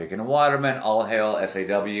 Stop Kicking the Waterman, All Hail,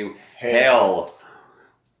 SAW, Hell.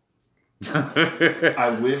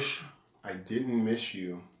 I Wish I Didn't Miss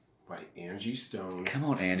You by Angie Stone. Come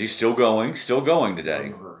on, Angie. Still going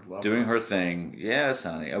today. Love Doing her thing. Yes,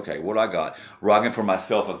 honey. Okay, what I got? Rocking for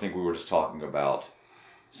Myself, I think we were just talking about.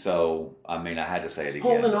 So, I had to say it again.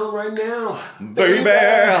 Holding on right now. Baby!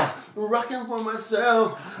 Rocking for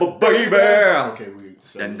myself. Baby! Okay, we...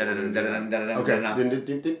 Dun, dun, dun, dun, dun, dun, dun, Okay.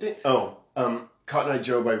 dun, dun. Oh, Cotton Eye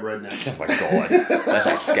Joe by Redneck. Oh my God. That's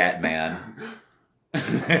like Scat Man.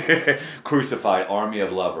 Crucified Army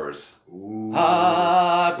of Lovers. Ooh.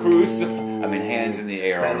 Crucified. I mean, hands in the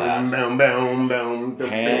air on that.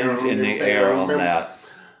 Hands in the air on that.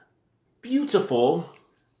 Beautiful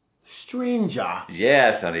Stranger.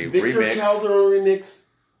 Yes, honey. Victor Remix. Calderon remix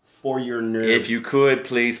for your nerves. If you could,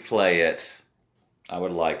 please play it. I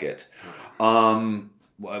would like it.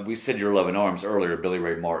 We said Your Love in Arms earlier, Billy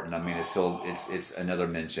Ray Martin. I mean, it's another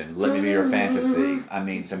mention. Let Me Be Your Fantasy. I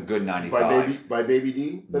mean, some good 95. By Baby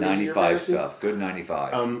D. 95 stuff. Good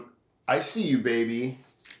 95. I See You, Baby.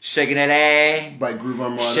 Shaking It A. By Groove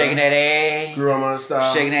Armada. Shaking It A. Groove Armada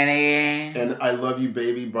style. Shaking It A. And I Love You,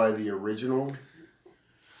 Baby by the original.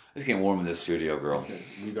 It's getting warm in this studio, girl. Okay.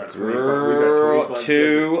 We got 25. Girl, we got 25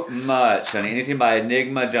 too much, honey. Anything by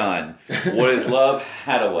Enigma done. What is Love?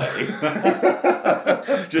 Hadaway.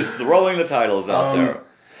 Just throwing the titles out there.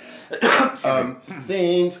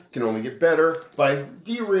 Things Can Only Get Better by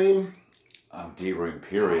D-Ream. Oh, D-Room,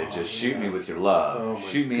 period. Just shoot me with your love. Oh,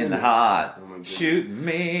 shoot me in the goodness. heart. Oh, my goodness. Shoot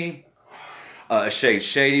me. A Shade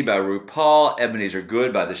Shady by RuPaul. Ebenezer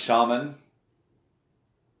Good by The Shaman.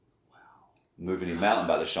 Moving You Mountain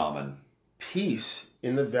by The Shaman. Peace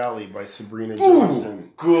in the Valley by Sabrina Ooh,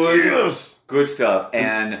 Johnson. good. Yes. Good stuff.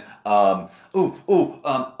 And,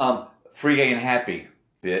 Free Gay and Happy,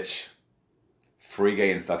 bitch. Free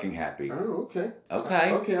Gay and Fucking Happy. Oh, okay.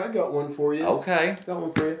 Okay. Okay, I got one for you. Okay. Got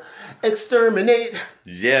one for you. Exterminate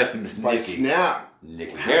Yes, Miss by Nikki. Snap.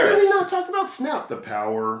 Nikki How Harris. can we not talk about Snap? The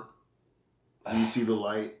power. You see the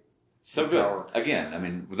light. So The good. power. Again, I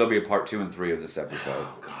mean, there'll be a part 2 and 3 of this episode.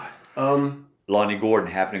 Oh, God. Lonnie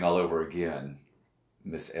Gordon happening all over again.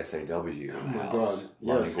 Miss SAW Oh, in the my house. God.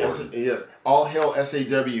 Lonnie Yes. Gordon. Yeah. All hail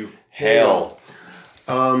SAW. Hail.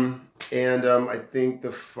 I think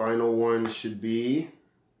the final one should be...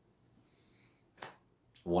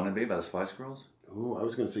 Wanna Be by the Spice Girls? Oh, I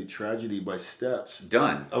was going to say Tragedy by Steps.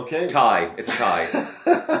 Done. Okay. Tie. It's a tie.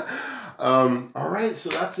 All right, so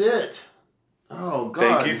that's it. Oh, God.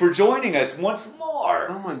 Thank you for joining us once more.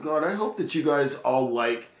 Oh, my God. I hope that you guys all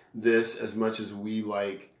like this as much as we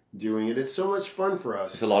like doing it. It's so much fun for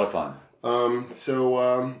us. It's a lot of fun.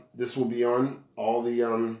 This will be on all the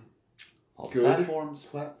All the good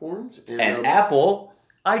platforms. And And Apple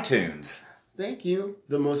iTunes. thank you.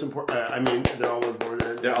 The most important. They're all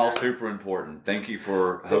important. They're all super important. Thank you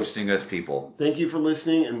for hosting us, people. Thank you for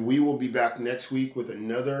listening, and we will be back next week with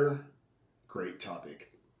another great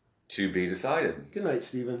topic. To be decided. Good night,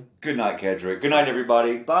 Stephen. Good night, Kedrick. Good night,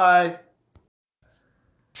 everybody. Bye.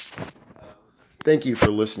 Thank you for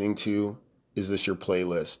listening to Is This Your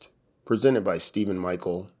Playlist? Presented by Stephen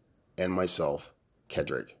Michael and myself,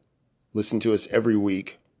 Kedrick. Listen to us every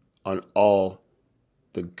week on all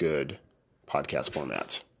the good podcast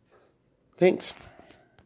formats. Thanks.